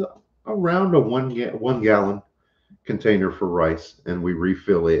guess around a 1 gallon container for rice, and we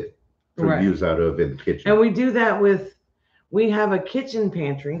refill it for use out of in the kitchen. And we do that we have a kitchen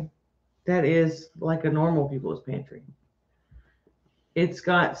pantry that is like a normal people's pantry. It's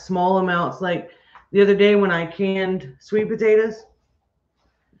got small amounts. Like the other day when I canned sweet potatoes,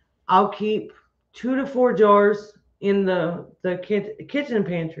 I'll keep 2 to 4 jars in the kitchen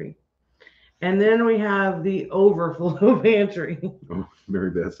pantry. And then we have the overflow pantry. Oh, Mary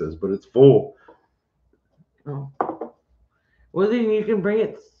Beth says, but it's full. Oh. Well, then you can bring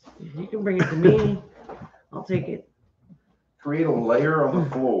it to me. I'll take it. create a layer on the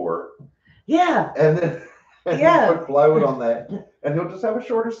floor. Yeah. And then put plywood on that, and he'll just have a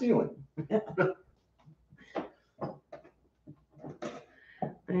shorter ceiling.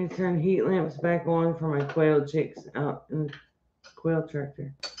 I need to turn heat lamps back on for my quail chicks out in the quail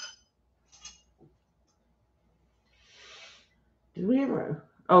tractor. Did we ever?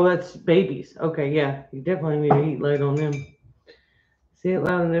 Oh, that's babies. Okay, yeah. You definitely need a heat light on them. Say it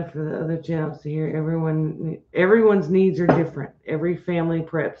loud enough for the other channels to hear. Everyone's needs are different. Every family's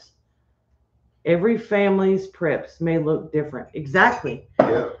preps may look different. Exactly.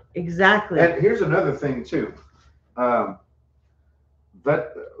 Yeah. Exactly. And here's another thing too.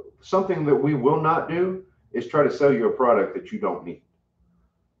 That something that we will not do is try to sell you a product that you don't need.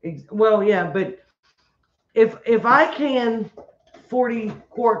 Well, yeah, but if I can 40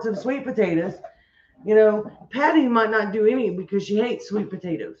 quarts of sweet potatoes, Patty might not do any because she hates sweet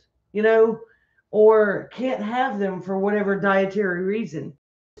potatoes, or can't have them for whatever dietary reason.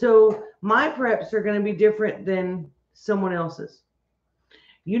 So my preps are going to be different than someone else's.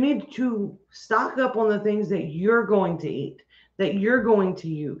 You need to stock up on the things that you're going to eat, that you're going to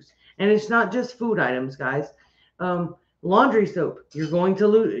use. And it's not just food items, guys. Laundry soap, you're going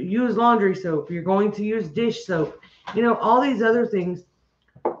to use laundry soap. You're going to use dish soap, all these other things.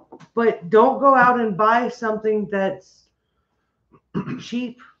 But don't go out and buy something that's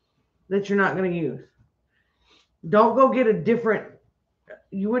cheap that you're not going to use. Don't go get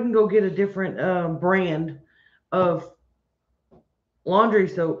you wouldn't go get a different brand of laundry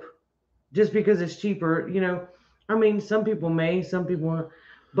soap just because it's cheaper. I mean, some people may, some people won't.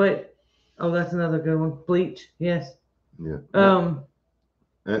 But, that's another good one. Bleach, yes. Yeah.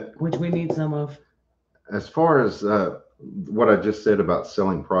 Which we need some of. As far as what I just said about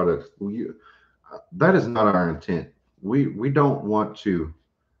selling products, that is not our intent. We don't want to.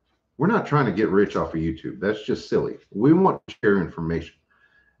 We're not trying to get rich off of YouTube. That's just silly. We want to share information,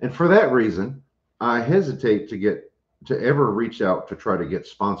 and for that reason, I hesitate to ever reach out to try to get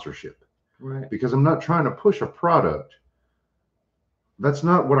sponsorship. Right. Because I'm not trying to push a product. That's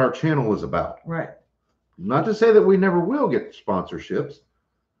not what our channel is about. Right. Not to say that we never will get sponsorships,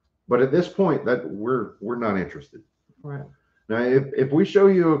 but at this point that we're not interested. Right. Now, if we show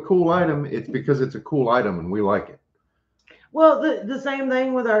you a cool item, it's because it's a cool item and we like it. Well, the same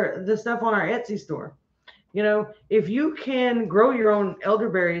thing with the stuff on our Etsy store. If you can grow your own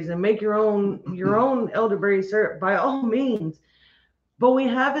elderberries and make your own elderberry syrup, by all means. But we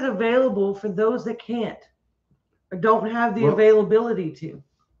have it available for those that can't or don't have the availability to.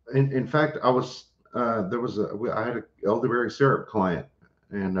 In fact, I had an elderberry syrup client,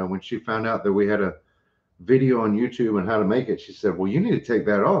 and when she found out that we had a video on YouTube on how to make it, she said, "Well, you need to take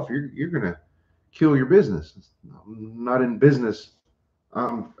that off. You're gonna kill your business." I'm not in business.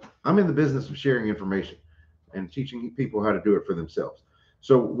 I'm in the business of sharing information and teaching people how to do it for themselves.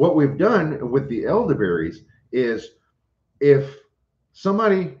 So what we've done with the elderberries is, if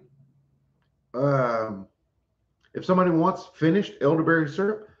somebody wants finished elderberry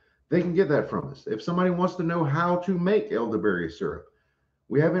syrup, they can get that from us. If somebody wants to know how to make elderberry syrup,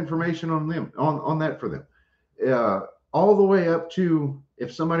 we have information on that for them. All the way up to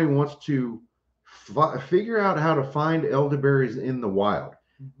if somebody wants to figure out how to find elderberries in the wild.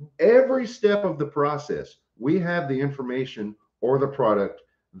 Mm-hmm. Every step of the process, we have the information or the product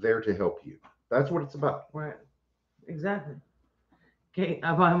there to help you. That's what it's about. Right. Exactly. Okay,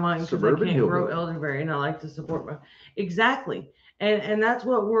 I buy mine because I can't grow elderberry, and I like to support my. Exactly, and that's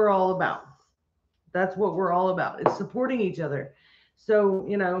what we're all about. That's what we're all about. It's supporting each other. So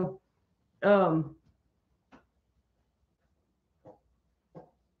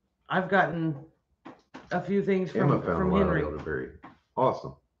I've gotten a few things from Henry. Elderberry.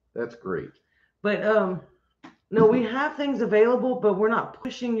 Awesome, that's great. But no, we have things available, but we're not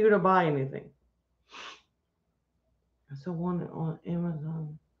pushing you to buy anything. So one on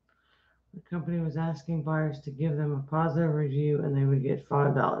Amazon, the company was asking buyers to give them a positive review and they would get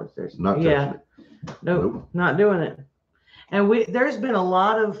 $5. There's not touching it. Nope, not doing it. And there's been a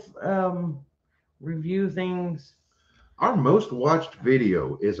lot of review things. Our most watched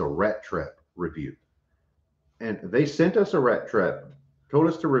video is a rat trap review. And they sent us a rat trap, told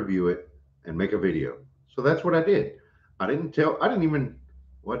us to review it and make a video. So that's what I did. I did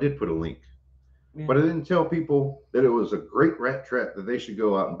put a link. Yeah. But I didn't tell people that it was a great rat trap that they should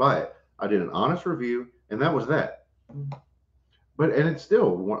go out and buy it. I did an honest review, and that was that. Mm-hmm. And it's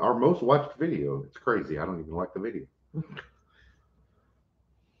still our most watched video. It's crazy. I don't even like the video.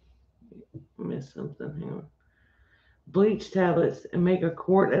 Missed something. Hang on. Bleach tablets and make a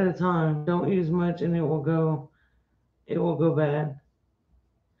quart at a time. Don't use much, and it will go bad.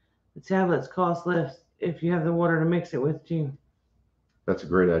 The tablets cost less if you have the water to mix it with too. That's a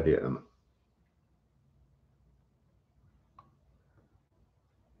great idea, Emma.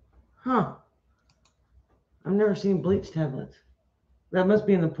 Huh. I've never seen bleach tablets. That must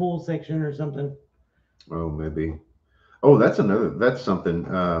be in the pool section or something. Oh, maybe. Oh, that's something.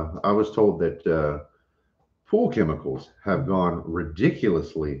 I was told that pool chemicals have gone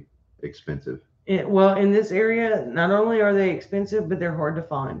ridiculously expensive. Well, in this area, not only are they expensive, but they're hard to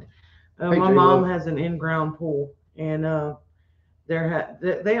find. Hey, My J-Lo. mom has an in-ground pool, and they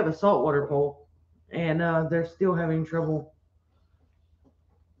have a saltwater pool, and they're still having trouble.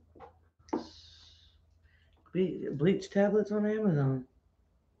 Bleach tablets on Amazon.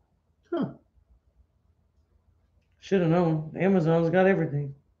 Huh. Should have known. Amazon's got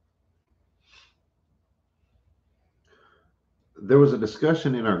everything. There was a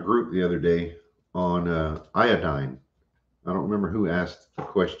discussion in our group the other day on iodine. I don't remember who asked the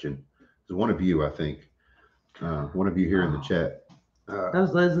question. It was one of you, I think. One of you here in the chat. That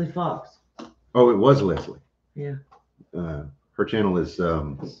was Leslie Fox. Oh, it was Leslie. Yeah. Her channel is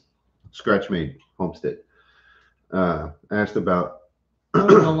Scratch-Made Homestead. Asked about in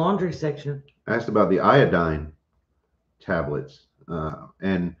the laundry section. Asked about the iodine tablets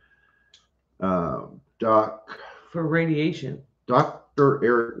and Doc for radiation. Dr.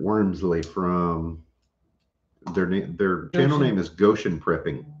 Eric Wormsley from their channel name is Goshen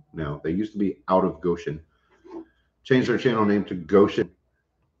Prepping. Now they used to be Out of Goshen. Changed their channel name to Goshen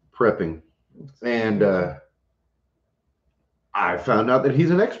Prepping, and I found out that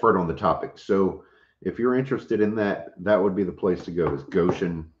he's an expert on the topic. So if you're interested in that, that would be the place to go. Is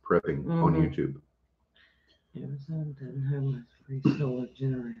Goshen Prepping on YouTube. Amazon doesn't have much free solar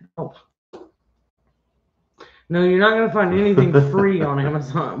generator. Oh. No, you're not going to find anything free on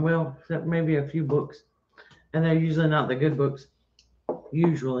Amazon. Well, except maybe a few books. And they're usually not the good books.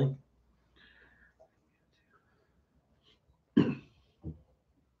 Usually.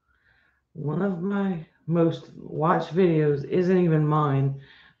 One of my most watched videos isn't even mine.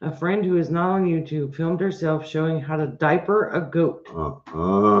 A friend who is not on YouTube filmed herself showing how to diaper a goat.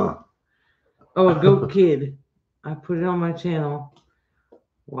 Oh, a goat kid. I put it on my channel.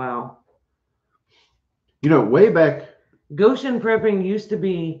 Wow. You know, way back, Goshen Prepping used to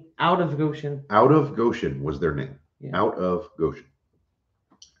be Out of Goshen. Out of Goshen was their name. Yeah. Out of Goshen.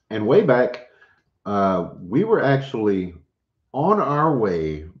 And way back, we were actually on our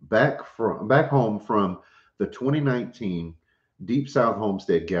way back home from the 2019 Deep South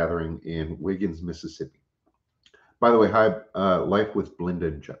Homestead gathering in Wiggins, Mississippi. By the way, hi, Life with Belinda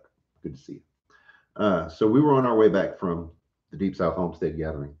and Chuck. Good to see you. So we were on our way back from the Deep South Homestead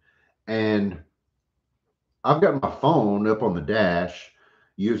gathering, and I've got my phone up on the dash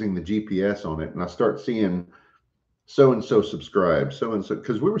using the GPS on it, and I start seeing so-and-so subscribe, so-and-so,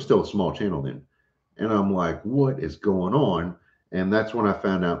 because we were still a small channel then. And I'm like, what is going on? And that's when I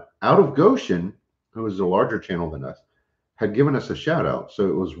found out Out of Goshen, who is a larger channel than us, had given us a shout out. So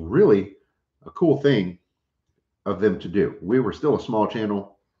it was really a cool thing of them to do. We were still a small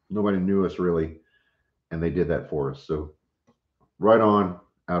channel. Nobody knew us really. And they did that for us. So right on,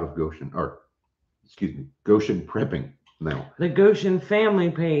 Out of Goshen, or excuse me, Goshen Prepping now. The Goshen family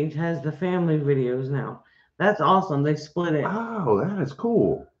page has the family videos now. That's awesome. They split it. Oh, that is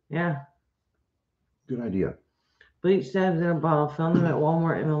cool. Yeah. Good idea. Bleach tabs in a bottle. Found them at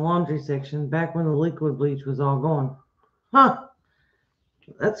Walmart in the laundry section back when the liquid bleach was all gone. Huh.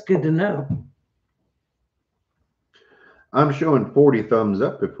 That's good to know. I'm showing 40 thumbs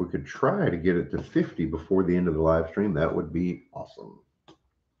up. If we could try to get it to 50 before the end of the live stream, that would be awesome.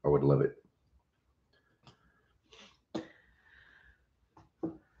 I would love it.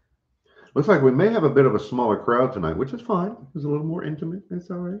 Looks like we may have a bit of a smaller crowd tonight, which is fine. It's a little more intimate.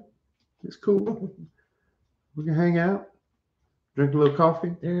 It's all right. It's cool. We can hang out, drink a little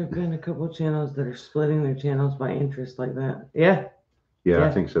coffee. There have been a couple of channels that are splitting their channels by interest like that. Yeah. Yeah,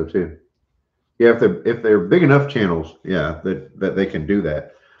 I think so too. Yeah, if they're big enough channels, yeah, that they can do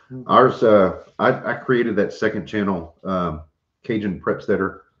that. Mm-hmm. Ours, I created that second channel, Cajun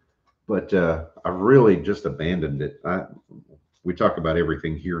Prepsteader, but I really just abandoned it. We talk about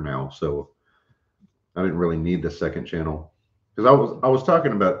everything here now, so I didn't really need the second channel because I was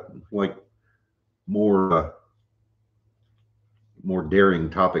talking about like more daring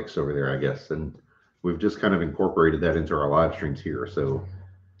topics over there, I guess, and we've just kind of incorporated that into our live streams here. So,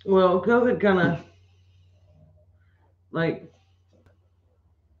 well, COVID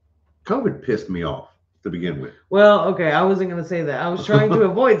pissed me off to begin with. Well, okay, I wasn't going to say that. I was trying to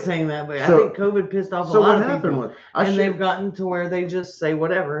avoid saying that, but I think COVID pissed off a lot of people. They've gotten to where they just say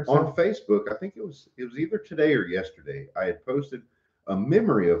whatever. So. On Facebook, I think it was either today or yesterday, I had posted a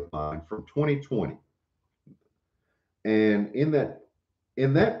memory of mine from 2020 And in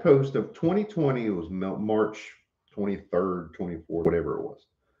that post of 2020, it was March 23rd, 24th, whatever it was.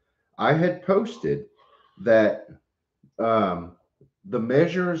 I had posted that um, the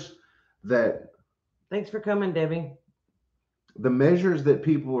measures that Thanks for coming, Debbie. the measures that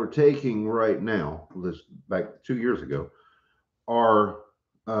people are taking right now, this back 2 years ago, are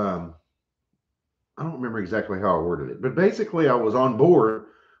I don't remember exactly how I worded it, but basically I was on board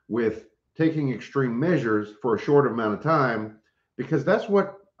with taking extreme measures for a short amount of time because that's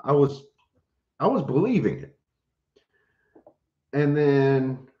what I was believing it. And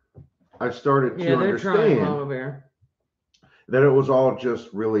then I started to understand that it was all just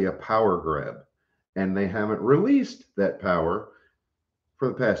really a power grab. And they haven't released that power for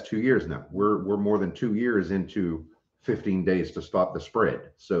the past 2 years now. We're more than 2 years into 15 days to stop the spread.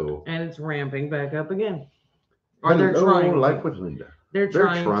 So and it's ramping back up again. Or they're trying like with Linda. They're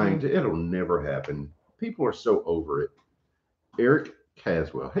trying to. It'll never happen. People are so over it. Eric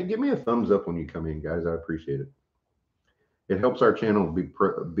Caswell. Hey, give me a thumbs up when you come in, guys. I appreciate it. It helps our channel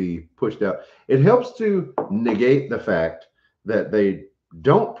be pushed out. It helps to negate the fact that they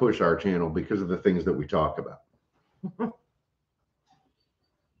don't push our channel because of the things that we talk about.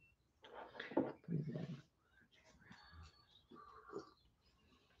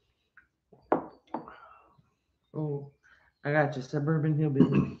 Oh, I got you, Suburban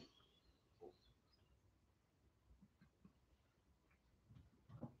Hillbilly.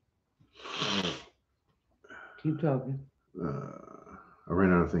 Keep talking. I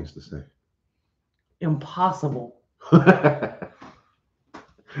ran out of things to say. Impossible. We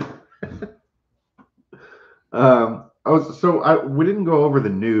didn't go over the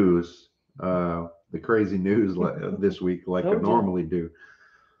news, the crazy news this week like I normally do.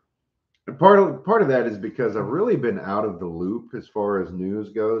 And part of that is because I've really been out of the loop as far as news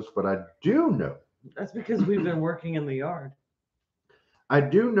goes, but I do know. That's because we've been working in the yard. I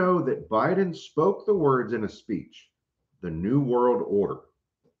do know that Biden spoke the words in a speech, the New World Order.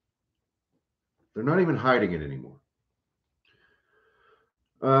 They're not even hiding it anymore.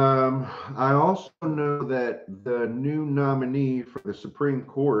 I also know that the new nominee for the Supreme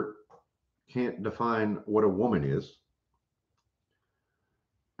Court can't define what a woman is.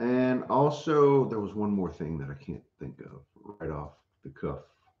 And also, there was one more thing that I can't think of right off the cuff.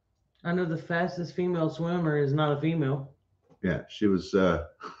 I know the fastest female swimmer is not a female. Yeah, she was. I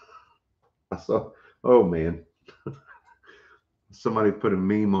saw. Oh man, somebody put a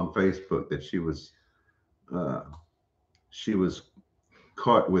meme on Facebook that she was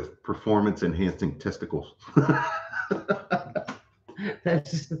caught with performance-enhancing testicles.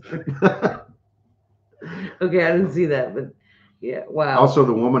 That's just okay. I didn't see that, but yeah, wow. Also,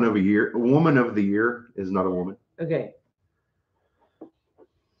 the woman of the year is not a woman. Okay.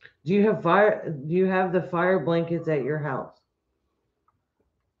 Do you have the fire blankets at your house?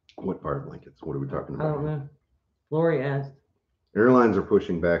 What fire blankets? What are we talking about? I don't know. Lori asked. Airlines are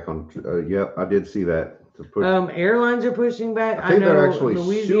pushing back on. Yep, I did see that. Airlines are pushing back. I think they're actually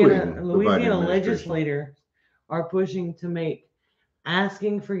Louisiana legislators are pushing to make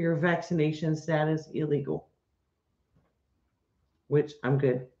asking for your vaccination status illegal, which I'm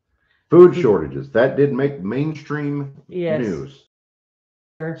good. Food shortages, that did make mainstream news.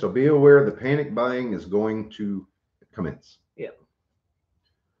 So be aware the panic buying is going to commence. Yep.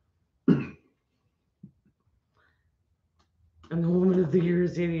 And the woman of the year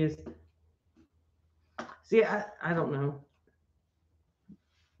is hideous. See, I don't know.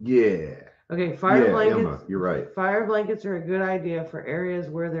 Yeah. Okay, fire blankets. Emma, you're right. Fire blankets are a good idea for areas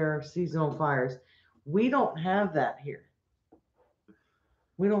where there are seasonal fires. We don't have that here.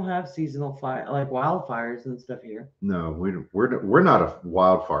 We don't have seasonal fire like wildfires and stuff here. No, we're not a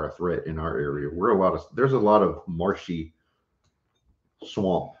wildfire threat in our area. There's a lot of marshy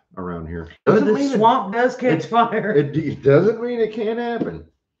swamp around here. But the swamp does catch fire. It doesn't mean it can't happen.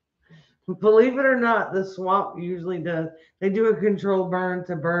 Believe it or not, the swamp usually does. They do a control burn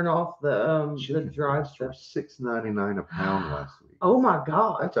to burn off the dry stuff. $6.99 a pound last week. Oh my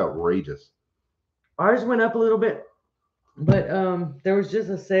God, that's outrageous. Ours went up a little bit, but there was just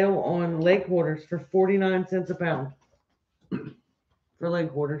a sale on leg quarters for 49 cents a pound for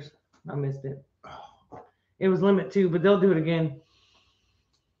leg quarters. I missed it. It was limit 2, but they'll do it again. I'm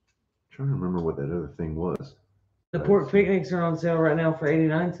trying to remember what that other thing was. The pork picnics are on sale right now for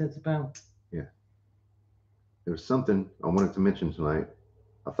 89 cents a pound. Yeah. There was something I wanted to mention tonight.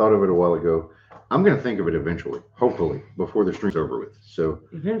 I thought of it a while ago. I'm going to think of it eventually, hopefully, before the stream's over with. So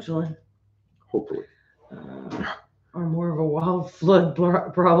eventually. Hopefully. Or more of a wild flood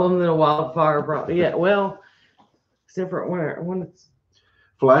problem than a wildfire problem. Yeah, well, except for when it's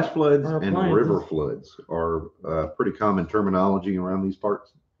Flash floods and river floods are pretty common terminology around these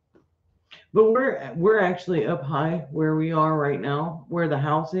parts. But we're actually up high where we are right now, where the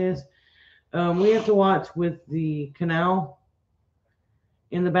house is. We have to watch with the canal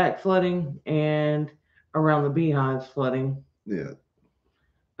in the back flooding and around the beehives flooding. Yeah.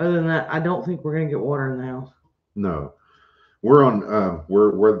 Other than that, I don't think we're gonna get water in the house. No, we're on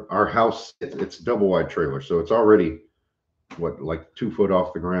we're our house. It's double wide trailer, so it's already like 2 foot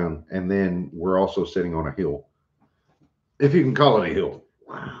off the ground, and then we're also sitting on a hill, if you can call it a hill.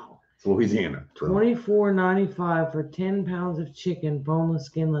 Wow, it's Louisiana. So. $24.95 for 10 pounds of chicken, boneless,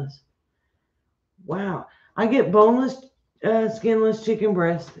 skinless. Wow, I get boneless, skinless chicken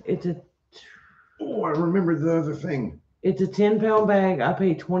breast. Oh, I remember the other thing. It's a 10-pound bag. I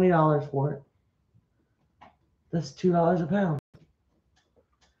paid $20 for it. That's $2 a pound,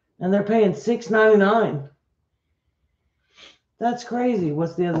 and they're paying $6.99. That's crazy.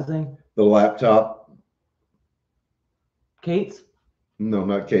 What's the other thing? The laptop. Kate's? No,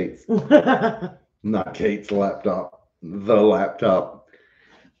 not Kate's. Not Kate's laptop. The laptop.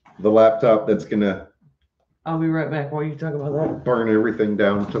 The laptop that's going to... I'll be right back while you talk about that. Burn everything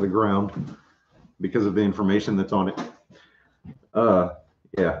down to the ground because of the information that's on it.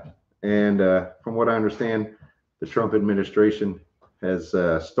 Yeah. And from what I understand, the Trump administration has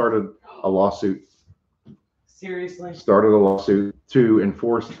started a lawsuit. Seriously? Started a lawsuit to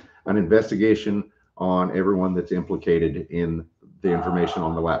enforce an investigation on everyone that's implicated in the information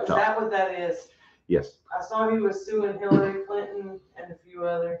on the laptop. Is that what that is? Yes. I saw he was suing Hillary Clinton and a few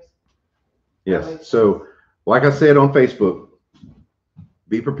others. Yes. So, like I said on Facebook,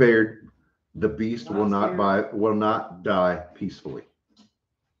 be prepared. The beast will not die peacefully.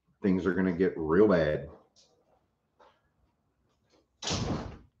 Things are going to get real bad.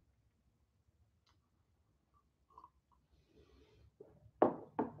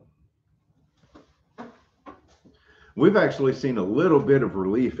 We've actually seen a little bit of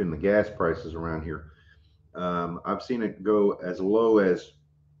relief in the gas prices around here. I've seen it go as low as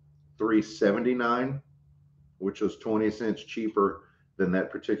 $3.79, which was 20 cents cheaper than that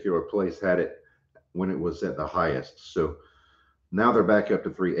particular place had it when it was at the highest. So now they're back up to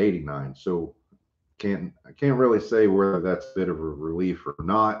 $3.89. So I can't really say whether that's a bit of a relief or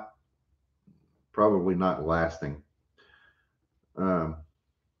not. Probably not lasting.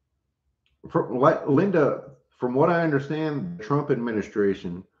 Linda, from what I understand, the Trump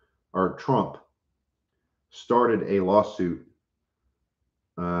administration, or Trump, started a lawsuit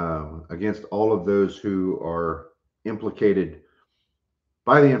against all of those who are implicated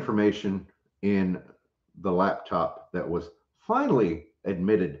by the information in the laptop that was finally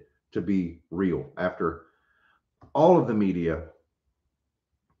admitted to be real after all of the media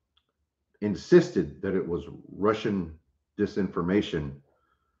insisted that it was Russian disinformation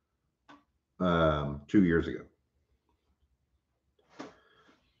 2 years ago.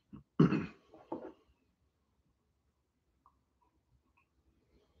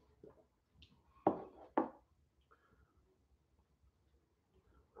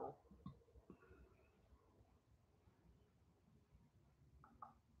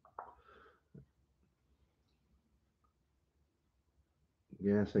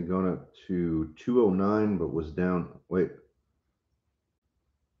 Gas had gone up to 209, but was down. Wait,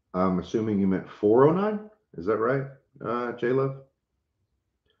 I'm assuming you meant 409. Is that right, J-Love?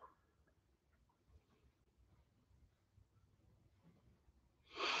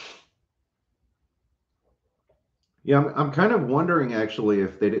 Yeah, I'm kind of wondering actually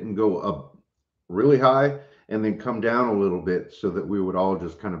if they didn't go up really high and then come down a little bit so that we would all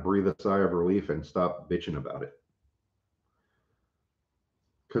just kind of breathe a sigh of relief and stop bitching about it.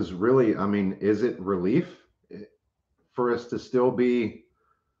 Because really, I mean, is it relief for us to still be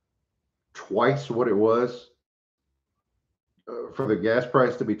twice what it was? For the gas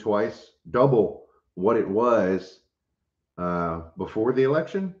price to be twice, double what it was before the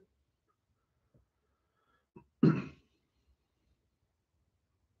election?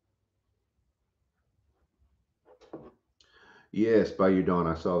 Yes, by you, Dawn.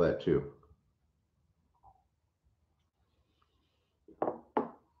 I saw that too.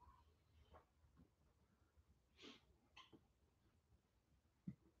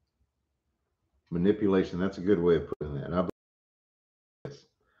 Manipulation. That's a good way of putting that. I believe.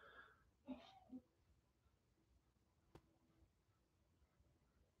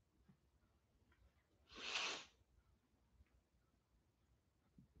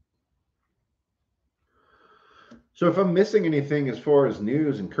 So if I'm missing anything as far as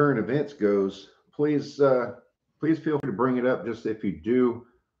news and current events goes, please feel free to bring it up. Just if you do,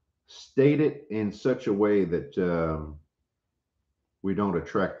 state it in such a way that we don't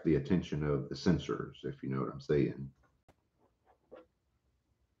attract the attention of the censors, if you know what I'm saying.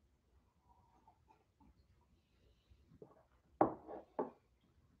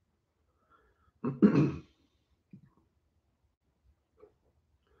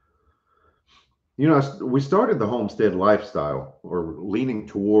 You know, we started the homestead lifestyle, or leaning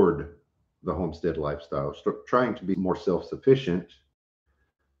toward the homestead lifestyle, trying to be more self-sufficient.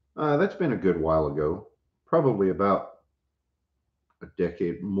 That's been a good while ago, probably about a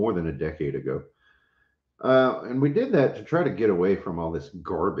decade, more than a decade ago. And we did that to try to get away from all this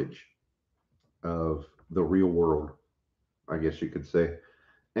garbage of the real world, I guess you could say.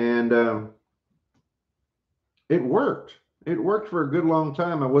 And it worked. It worked for a good long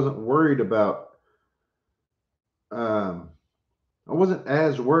time. I wasn't worried about I wasn't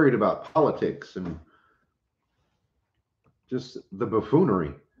as worried about politics and just the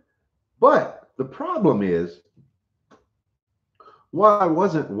buffoonery. But the problem is, while I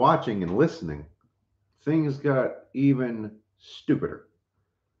wasn't watching and listening, things got even stupider.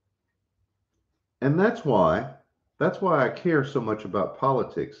 And that's why I care so much about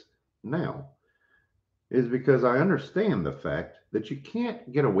politics now, is because I understand the fact that you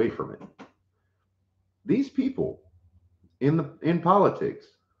can't get away from it. These people in politics,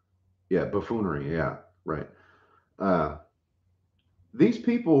 yeah, buffoonery, yeah, right. These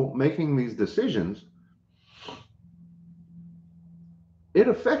people making these decisions, it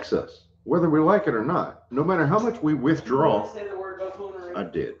affects us whether we like it or not. No matter how much we withdraw. Say the word buffoonery. I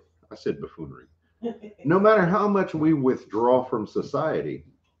did. I said buffoonery. No matter how much we withdraw from society,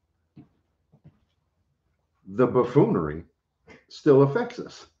 the buffoonery still affects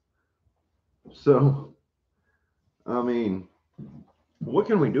us. So, I mean, what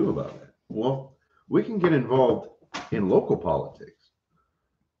can we do about that? Well, we can get involved in local politics.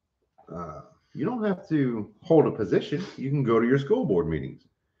 You don't have to hold a position. You can go to your school board meetings.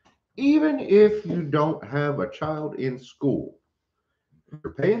 Even if you don't have a child in school,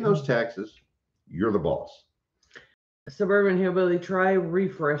 you're paying those taxes, you're the boss. Suburban Hillbilly, try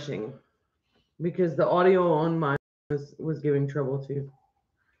refreshing, because the audio on mine was giving trouble too.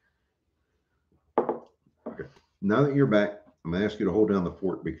 Okay. Now that you're back, I'm going to ask you to hold down the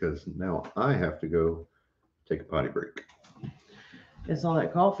fort, because now I have to go take a potty break. It's all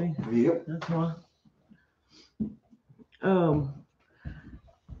that coffee. Yep. That's why.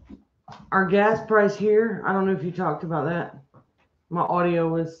 Our gas price here, I don't know if you talked about that. My audio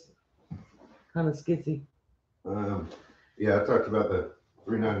was kind of skitsy. Yeah, I talked about the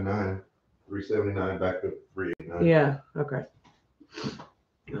 $3.99, $3.79 back to $3.89. Yeah, okay.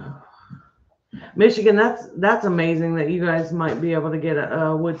 Michigan, that's amazing that you guys might be able to get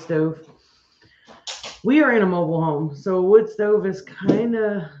a wood stove. We are in a mobile home, so a wood stove is kind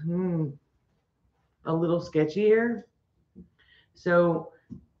of a little sketchy here. So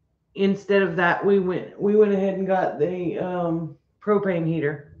instead of that, we went ahead and got the propane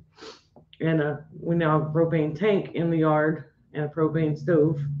heater, and we now have a propane tank in the yard and a propane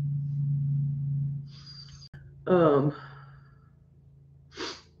stove.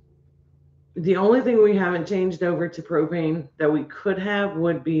 The only thing we haven't changed over to propane that we could have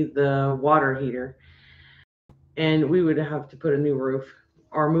would be the water heater. And we would have to put a new roof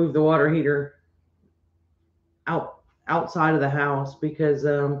or move the water heater outside of the house, because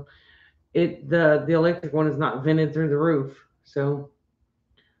the electric one is not vented through the roof. So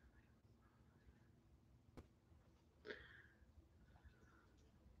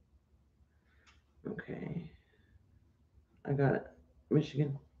okay, I got it.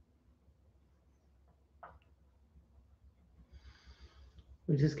 Michigan.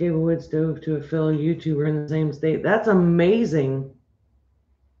 We just gave a wood stove to a fellow YouTuber in the same state. That's amazing.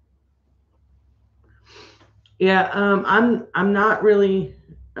 Yeah, I'm not really.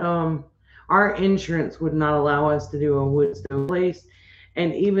 Our insurance would not allow us to do a wood stove place,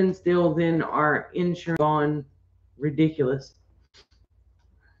 and even still, then our insurance gone ridiculous.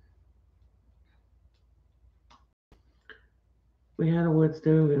 We had a wood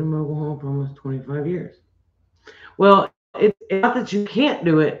stove in a mobile home for almost 25 years. Well, it's not that you can't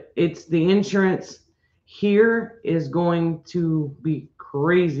do it. It's the insurance here is going to be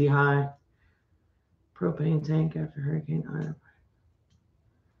crazy high. Propane tank after Hurricane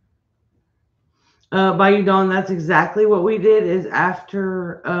Ida. Bayou Dawn, that's exactly what we did. Is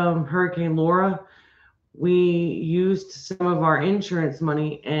after Hurricane Laura, we used some of our insurance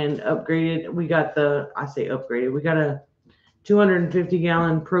money and upgraded. We got we got a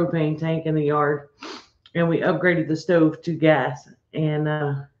 250-gallon propane tank in the yard, and we upgraded the stove to gas.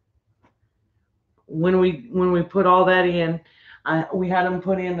 And when we put all that in, we had them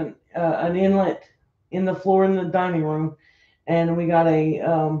put in an inlet in the floor in the dining room, and we got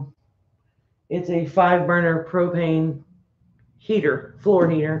it's a 5 burner propane heater, floor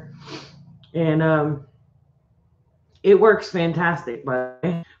heater, and it works fantastic. By the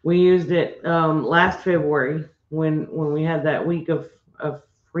way, we used it last February when we had that week of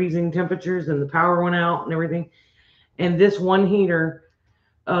freezing temperatures and the power went out and everything. And this one heater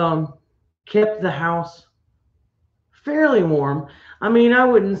kept the house fairly warm. I mean, I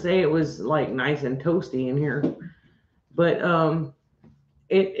wouldn't say it was like nice and toasty in here, but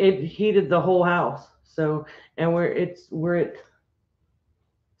it heated the whole house. So, and we're at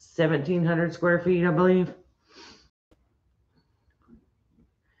 1,700 square feet, I believe.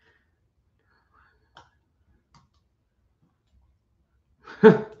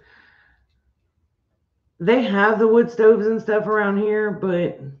 They have the wood stoves and stuff around here,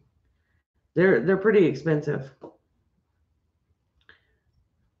 but they're pretty expensive.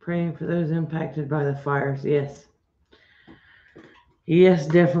 Praying for those impacted by the fires. Yes. Yes,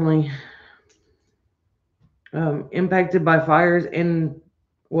 definitely. Impacted by fires and,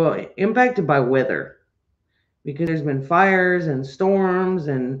 well, impacted by weather, because there's been fires and storms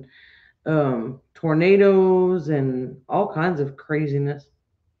and tornadoes and all kinds of craziness.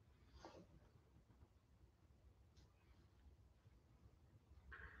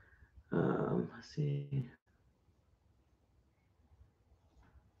 Let's see.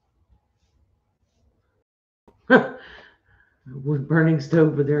 Wood burning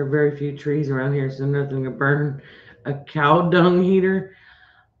stove, but there are very few trees around here, so nothing to burn. A cow dung heater.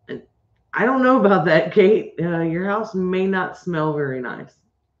 I don't know about that, Kate. Your house may not smell very nice.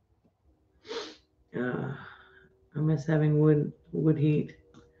 I miss having wood heat.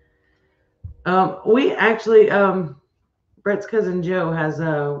 We actually Brett's cousin Joe has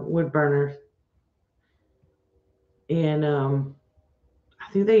a wood burner, and I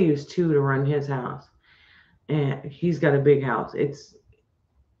think they use 2 to run his house. And he's got a big house. It's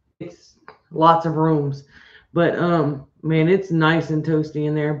lots of rooms, but man, it's nice and toasty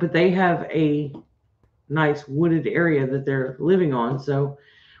in there. But they have a nice wooded area that they're living on, so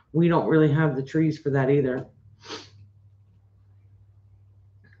we don't really have the trees for that either.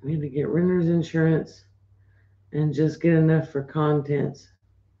 We had to get renter's insurance and just get enough for contents,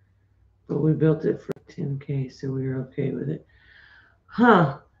 but we built it for 10K, so we were okay with it.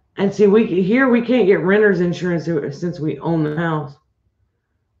 Huh? And see, we can't get renter's insurance since we own the house.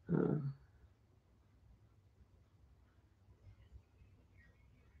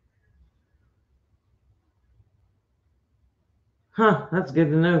 Huh? That's good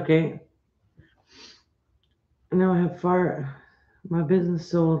to know, Kate. Now I have fire. My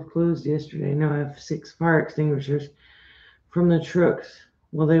business sold closed yesterday. Now I have 6 fire extinguishers from the trucks.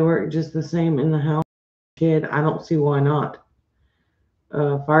 Will they work just the same in the house? Kid, I don't see why not.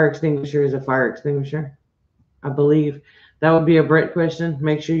 Fire extinguisher is a fire extinguisher, I believe. That would be a Brett question.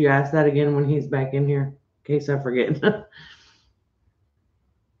 Make sure you ask that again when he's back in here, in case I forget.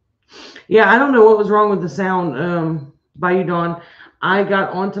 Yeah, I don't know what was wrong with the sound by you, Dawn. I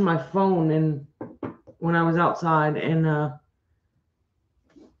got onto my phone and when I was outside, and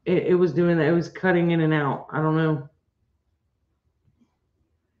it was doing that. It was cutting in and out. I don't know.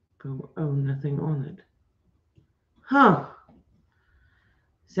 Oh, nothing on it. Huh.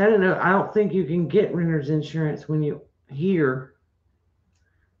 So I don't know. I don't think you can get renter's insurance when you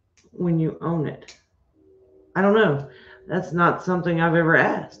own it. I don't know. That's not something I've ever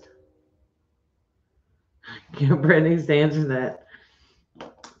asked. Yeah, Brett needs to answer that.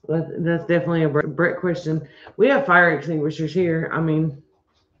 That's definitely a Brett question. We have fire extinguishers here. I mean,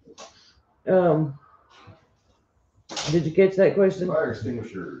 did you catch that question? Fire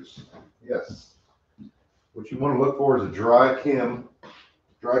extinguishers. Yes. What you want to look for is a dry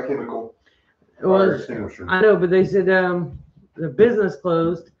chemical fire extinguisher. I know, but they said the business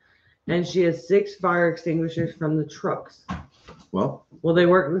closed, and she has 6 fire extinguishers from the trucks. Well, they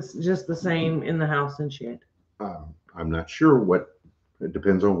work just the same in the house and shed. I'm not sure it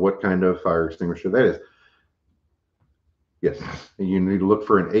depends on what kind of fire extinguisher that is. Yes, you need to look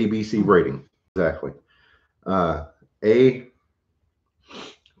for an ABC rating. Exactly. Fire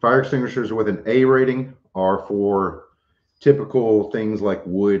extinguishers with an A rating are for typical things like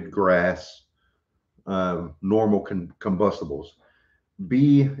wood, grass, normal combustibles.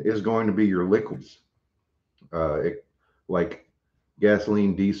 B is going to be your liquids, like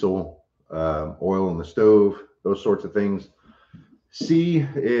gasoline, diesel, oil in the stove, those sorts of things. C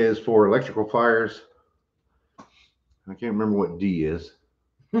is for electrical fires. I can't remember what D is.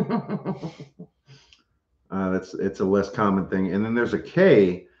 It's a less common thing. And then there's a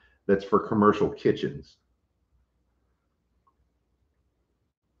K that's for commercial kitchens.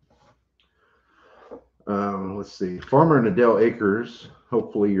 Let's see. Farmer in Adele Acres.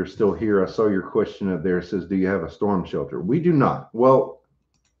 Hopefully you're still here. I saw your question up there. It says, do you have a storm shelter? We do not. Well,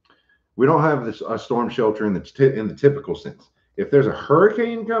 we don't have a storm shelter in the typical sense. If there's a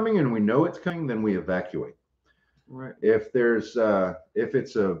hurricane coming and we know it's coming, then we evacuate. Right. If it's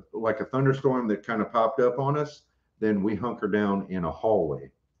like a thunderstorm that kind of popped up on us, then we hunker down in a hallway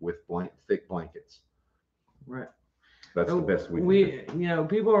with thick blankets. Right. That's the best we can do.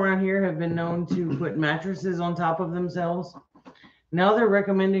 People around here have been known to put mattresses on top of themselves. Now they're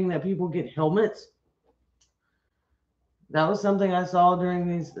recommending that people get helmets. That was something I saw during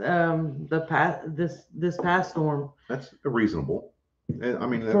this past storm. That's reasonable. I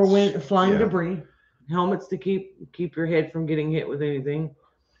mean, for when flying debris, helmets to keep your head from getting hit with anything.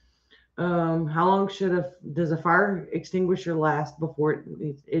 How long does a fire extinguisher last before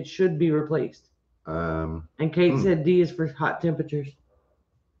it should be replaced? And Kate said D is for hot temperatures.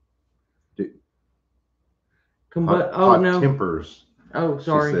 Hot tempers. Oh,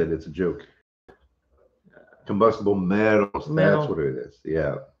 sorry. She said it's a joke. Combustible metals. That's what it is.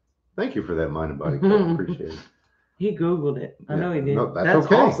 Yeah. Thank you for that, Mind and Body. I appreciate it. He Googled it. I know he did. No, that's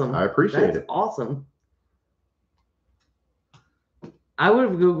okay. Awesome. I appreciate it. Awesome. I would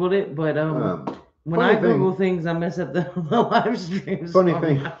have Googled it, but when I Google things, I mess up the live streams.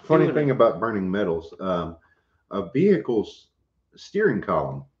 Funny thing about burning metals. A vehicle's steering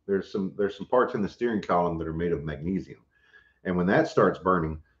column. There's some parts in the steering column that are made of magnesium, and when that starts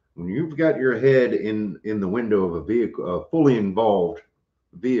burning, when you've got your head in the window of a vehicle, a fully involved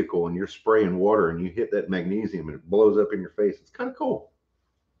vehicle, and you're spraying water and you hit that magnesium and it blows up in your face, it's kind of cool.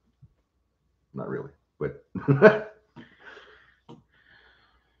 Not really, but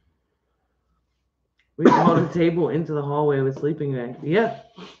we brought a table into the hallway with sleeping bags.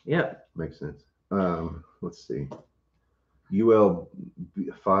 Yep. Makes sense. Let's see.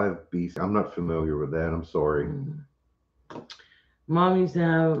 UL5B. I'm not familiar with that. I'm sorry. Mom used to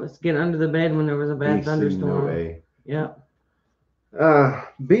have us get under the bed when there was a bad thunderstorm. No A.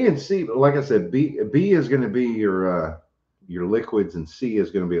 B and C, like I said, B is going to be your liquids, and C is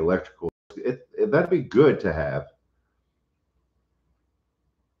going to be electrical. That'd be good to have.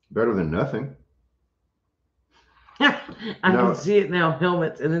 Better than nothing. I can see it now.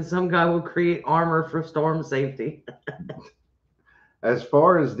 Helmets, and then some guy will create armor for storm safety. As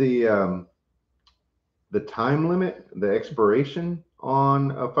far as the time limit, the expiration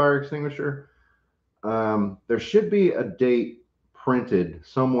on a fire extinguisher, there should be a date printed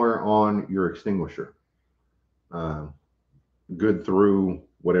somewhere on your extinguisher. Good through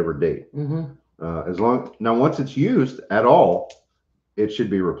whatever date. Now once it's used at all, it should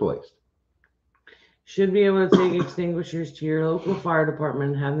be replaced. Should be able to take extinguishers to your local fire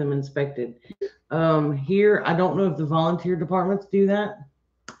department and have them inspected. Here, I don't know if the volunteer departments do that.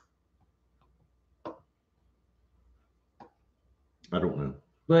 I don't know.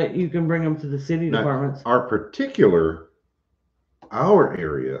 But you can bring them to the city departments. Our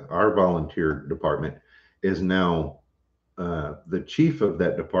area, our volunteer department is now, the chief of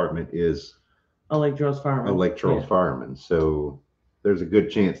that department is a Lake Charles fireman. So there's a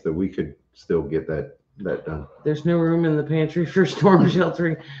good chance that we could still get that done. There's no room in the pantry for storm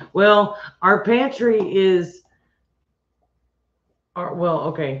sheltering. Well, our pantry is,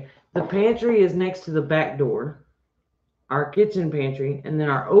 the pantry is next to the back door, our kitchen pantry, and then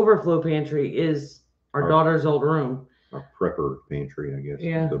our overflow pantry is our daughter's old room. Our prepper pantry, I guess.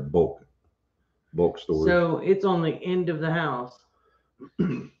 Yeah. The bulk storage. So it's on the end of the house.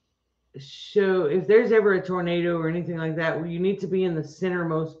 So if there's ever a tornado or anything like that, you need to be in the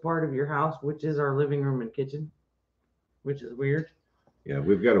centermost part of your house, which is our living room and kitchen, which is weird. Yeah,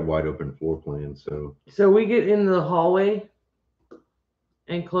 we've got a wide open floor plan, so we get into the hallway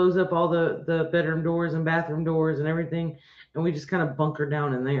and close up all the bedroom doors and bathroom doors and everything, and we just kind of bunker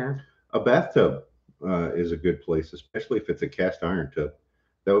down in there. A bathtub is a good place, especially if it's a cast iron tub.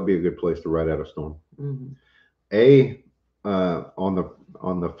 That would be a good place to ride out a storm.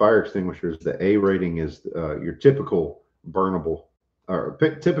 On the fire extinguishers, the A rating is your typical burnable or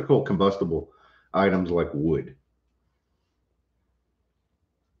typical combustible items like wood.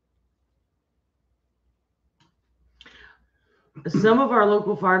 Some of our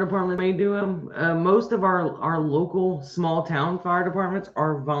local fire departments may do them. Most of our local small town fire departments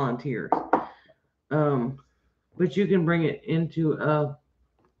are volunteers. But you can bring it into a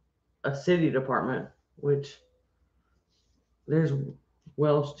city department, which there's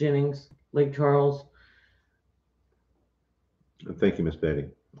Welsh, Jennings, Lake Charles. Thank you, Miss Betty.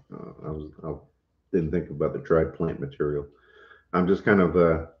 I didn't think about the dried plant material. I'm just kind of,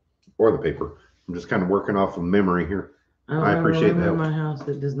 or the paper. I'm just kind of working off of memory here. I appreciate that. In my house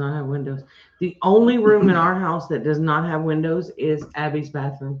that does not have windows. The only room in our house that does not have windows is Abby's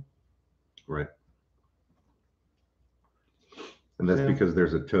bathroom. Right. And that's because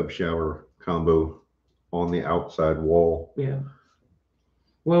there's a tub shower combo on the outside wall. Yeah.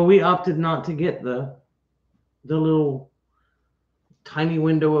 Well, we opted not to get the little tiny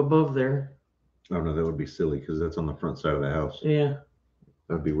window above there. Oh no, that would be silly because that's on the front side of the house. Yeah.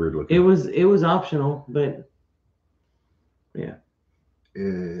 That'd be weird looking. It was optional, but yeah.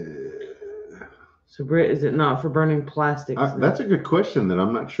 So Britt, is it not for burning plastics? That's a good question that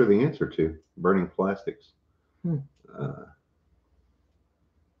I'm not sure the answer to. Burning plastics.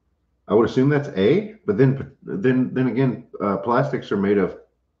 I would assume that's A, but then again, plastics are made of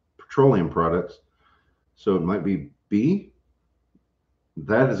petroleum products, so it might be B.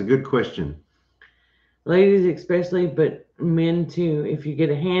 That is a good question. Ladies especially, but men too. If you get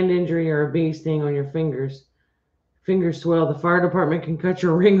a hand injury or a bee sting on your fingers swell, the fire department can cut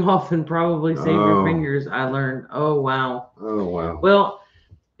your ring off and probably save your fingers. I learned. Oh wow. Oh wow. Well,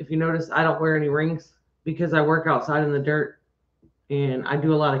 if you notice, I don't wear any rings because I work outside in the dirt and I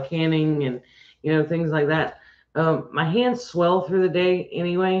do a lot of canning and things like that. My hands swell through the day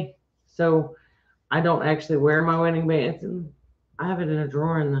anyway, so I don't actually wear my wedding bands, and I have it in a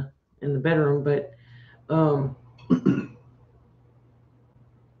drawer in the bedroom, but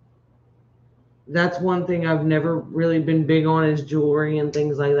that's one thing I've never really been big on is jewelry and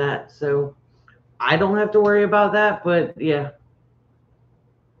things like that. So I don't have to worry about that, but yeah.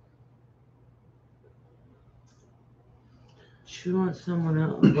 She wants someone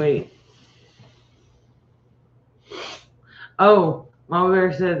else. Wait. Oh, Mama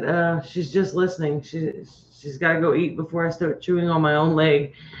Bear said she's just listening. She's got to go eat before I start chewing on my own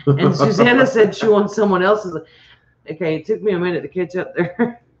leg. And Susanna said she wants someone else's. Okay, it took me a minute to catch up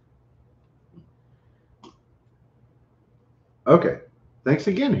there. Okay. Thanks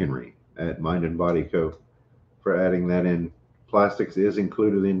again, Henry, at Mind and Body Co. for adding that in. Plastics is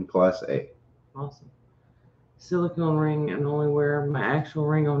included in Class A. Awesome. Silicone ring, and only wear my actual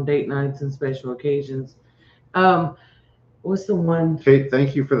ring on date nights and special occasions. What's the one? Kate,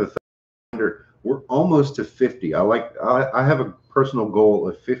 thank you for the thunder. We're almost to 50. I have a personal goal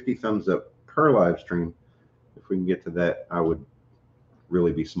of 50 thumbs up per live stream. If we can get to that, I would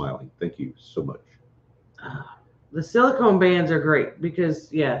really be smiling. Thank you so much. The silicone bands are great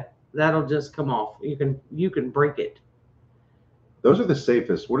because that'll just come off. You can break it. Those are the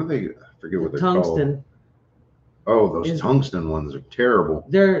safest. What are they? I forget what they're tungsten. Called. Oh, those tungsten ones are terrible.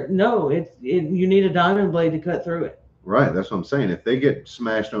 You need a diamond blade to cut through it. Right, that's what I'm saying. If they get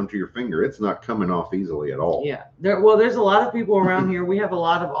smashed onto your finger, it's not coming off easily at all. Yeah. There's a lot of people around here. We have a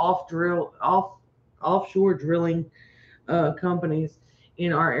lot of offshore drilling companies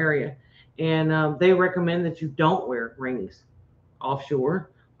in our area, and they recommend that you don't wear rings offshore,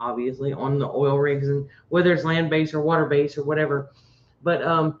 obviously on the oil rigs, and whether it's land based or water based or whatever. But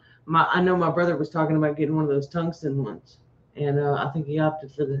I know my brother was talking about getting one of those tungsten ones, and I think he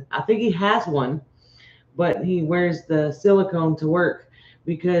opted for I think he has one, but he wears the silicone to work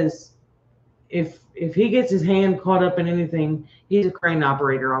because if he gets his hand caught up in anything, he's a crane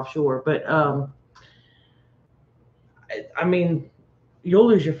operator offshore. But I mean, you'll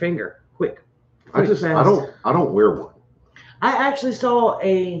lose your finger quick. I don't wear one. I actually saw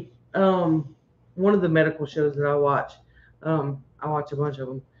a one of the medical shows that I watch. I watch a bunch of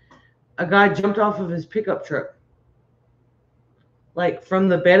them. A guy jumped off of his pickup truck, like from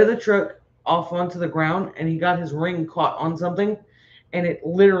the bed of the truck off onto the ground, and he got his ring caught on something, and it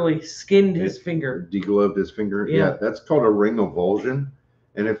literally skinned his finger. Degloved his finger. Yeah, that's called a ring avulsion.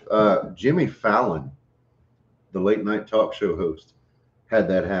 And if Jimmy Fallon, the late night talk show host, had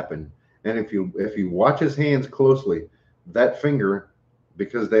that happen, and if you watch his hands closely, that finger,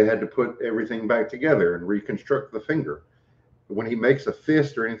 because they had to put everything back together and reconstruct the finger, when he makes a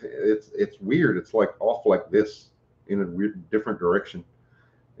fist or anything, it's weird. It's like off like this in a different direction.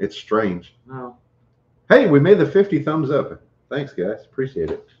 It's strange. Oh. Hey, we made the 50 thumbs up. Thanks, guys.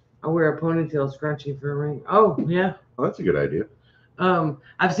 Appreciate it. I wear a ponytail scrunchie for a ring. Oh, yeah. Oh, that's a good idea.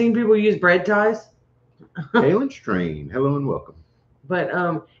 I've seen people use bread ties. Halen Strain, hello and welcome.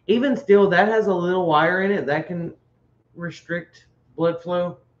 But even still, that has a little wire in it that can restrict blood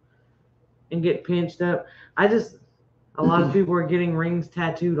flow and get pinched up. A lot of people are getting rings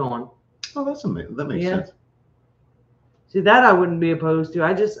tattooed on. Oh, that's amazing. That makes sense. See, that I wouldn't be opposed to.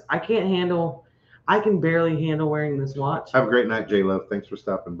 I can barely handle wearing this watch. Have a great night, J Love. Thanks for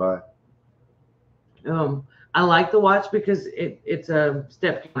stopping by. I like the watch because it's a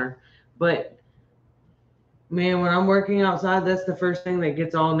step counter, but man, when I'm working outside, that's the first thing that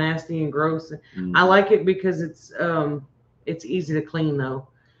gets all nasty and gross. I like it because it's It's easy to clean though.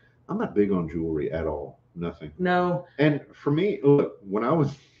 I'm not big on jewelry at all. Nothing. No. And for me, look, when I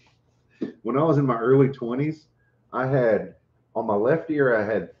was in my early 20s, I had on my left ear I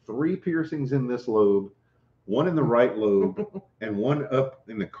had 3 piercings in this lobe, one in the right lobe, and one up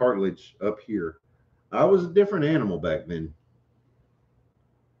in the cartilage up here. I was a different animal back then.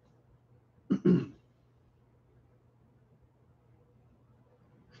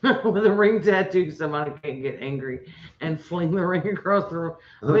 With a ring tattoo, somebody can't get angry and fling the ring across the room.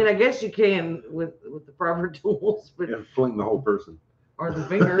 I mean, I guess you can with the proper tools, but fling the whole person or the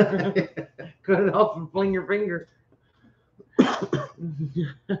finger, cut it off and fling your finger.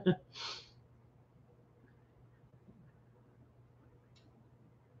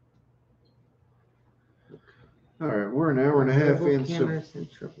 All right, we're an hour and a half in,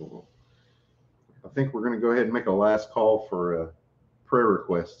 so I think we're going to go ahead and make a last call for prayer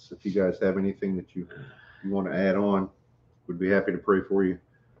requests. If you guys have anything that you want to add on, we'd be happy to pray for you.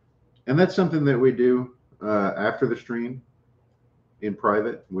 And that's something that we do after the stream in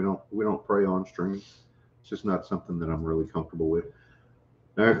private. We don't pray on stream. It's just not something that I'm really comfortable with.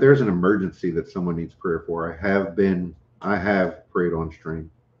 Now, if there's an emergency that someone needs prayer for, I have prayed on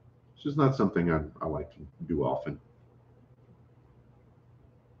stream. It's just not something I like to do often.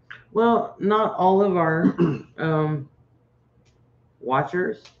 Well, not all of our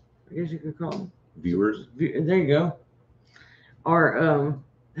watchers, I guess you could call them viewers. There you go. Are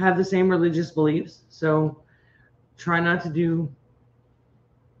have the same religious beliefs, so try not to do.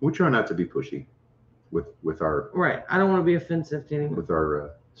 We try not to be pushy with our right. I don't want to be offensive to anyone with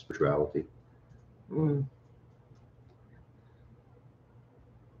our spirituality. Mm.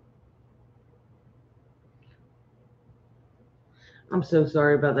 I'm so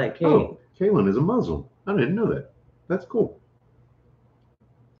sorry about that, Kate. Oh, Kaylin is a Muslim. I didn't know that. That's cool.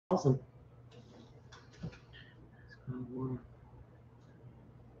 Awesome.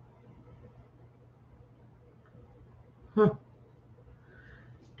 Huh.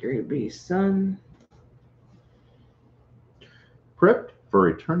 Gary B. Son. Prepped for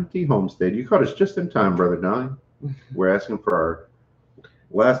Eternity Homestead. You caught us just in time, Brother Don. We're asking for our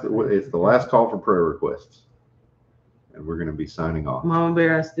it's the last call for prayer requests. And we're going to be signing off. Mama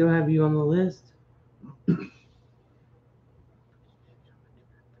Bear, I still have you on the list.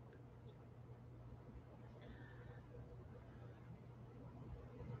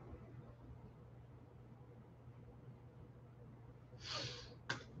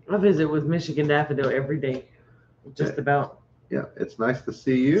 I visit with Michigan Daffodil every day, just about. Yeah, it's nice to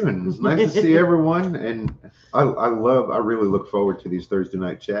see you, and it's nice to see everyone. And I really look forward to these Thursday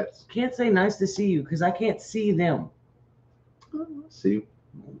night chats. Can't say nice to see you because I can't see them. See?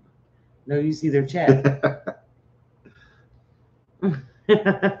 No, you see their chat.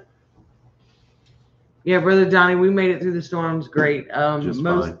 Yeah, Brother Johnny, we made it through the storms great.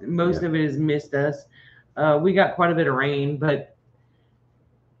 Most of it has missed us. We got quite a bit of rain, but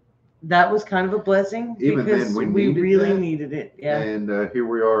that was kind of a blessing. Even because then, we really needed it. Yeah. And here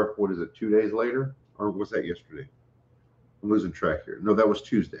we are. What is it? 2 days later, or was that yesterday? I'm losing track here. No, that was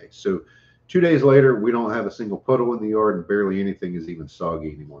Tuesday. So 2 days later, we don't have a single puddle in the yard, and barely anything is even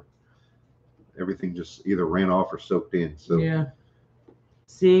soggy anymore. Everything just either ran off or soaked in. So yeah,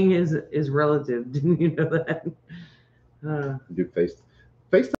 seeing is relative. Didn't you know that? Dude,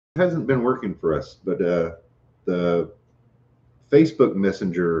 FaceTime hasn't been working for us, but the Facebook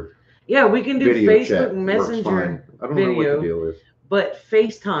Messenger. Yeah, we can do Facebook Messenger I don't know what the deal is. But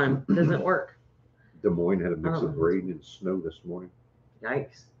FaceTime doesn't work. Des Moines had a mix of rain and snow this morning.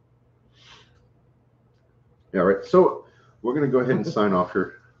 Yikes. Yeah, all right. So we're going to go ahead and sign off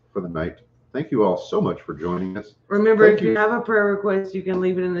here for the night. Thank you all so much for joining us. Remember, if you have a prayer request, you can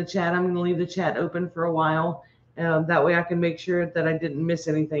leave it in the chat. I'm going to leave the chat open for a while. That way I can make sure that I didn't miss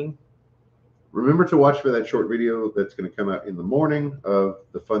anything. Remember to watch for that short video that's going to come out in the morning of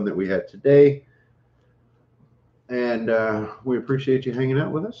the fun that we had today. And we appreciate you hanging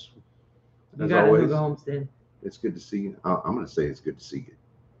out with us. As always, Homestead. It's good to see you. I'm going to say it's good to see you,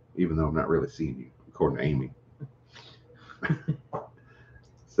 even though I'm not really seeing you, according to Amy.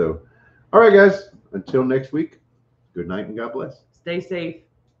 So, all right, guys. Until next week, good night and God bless. Stay safe.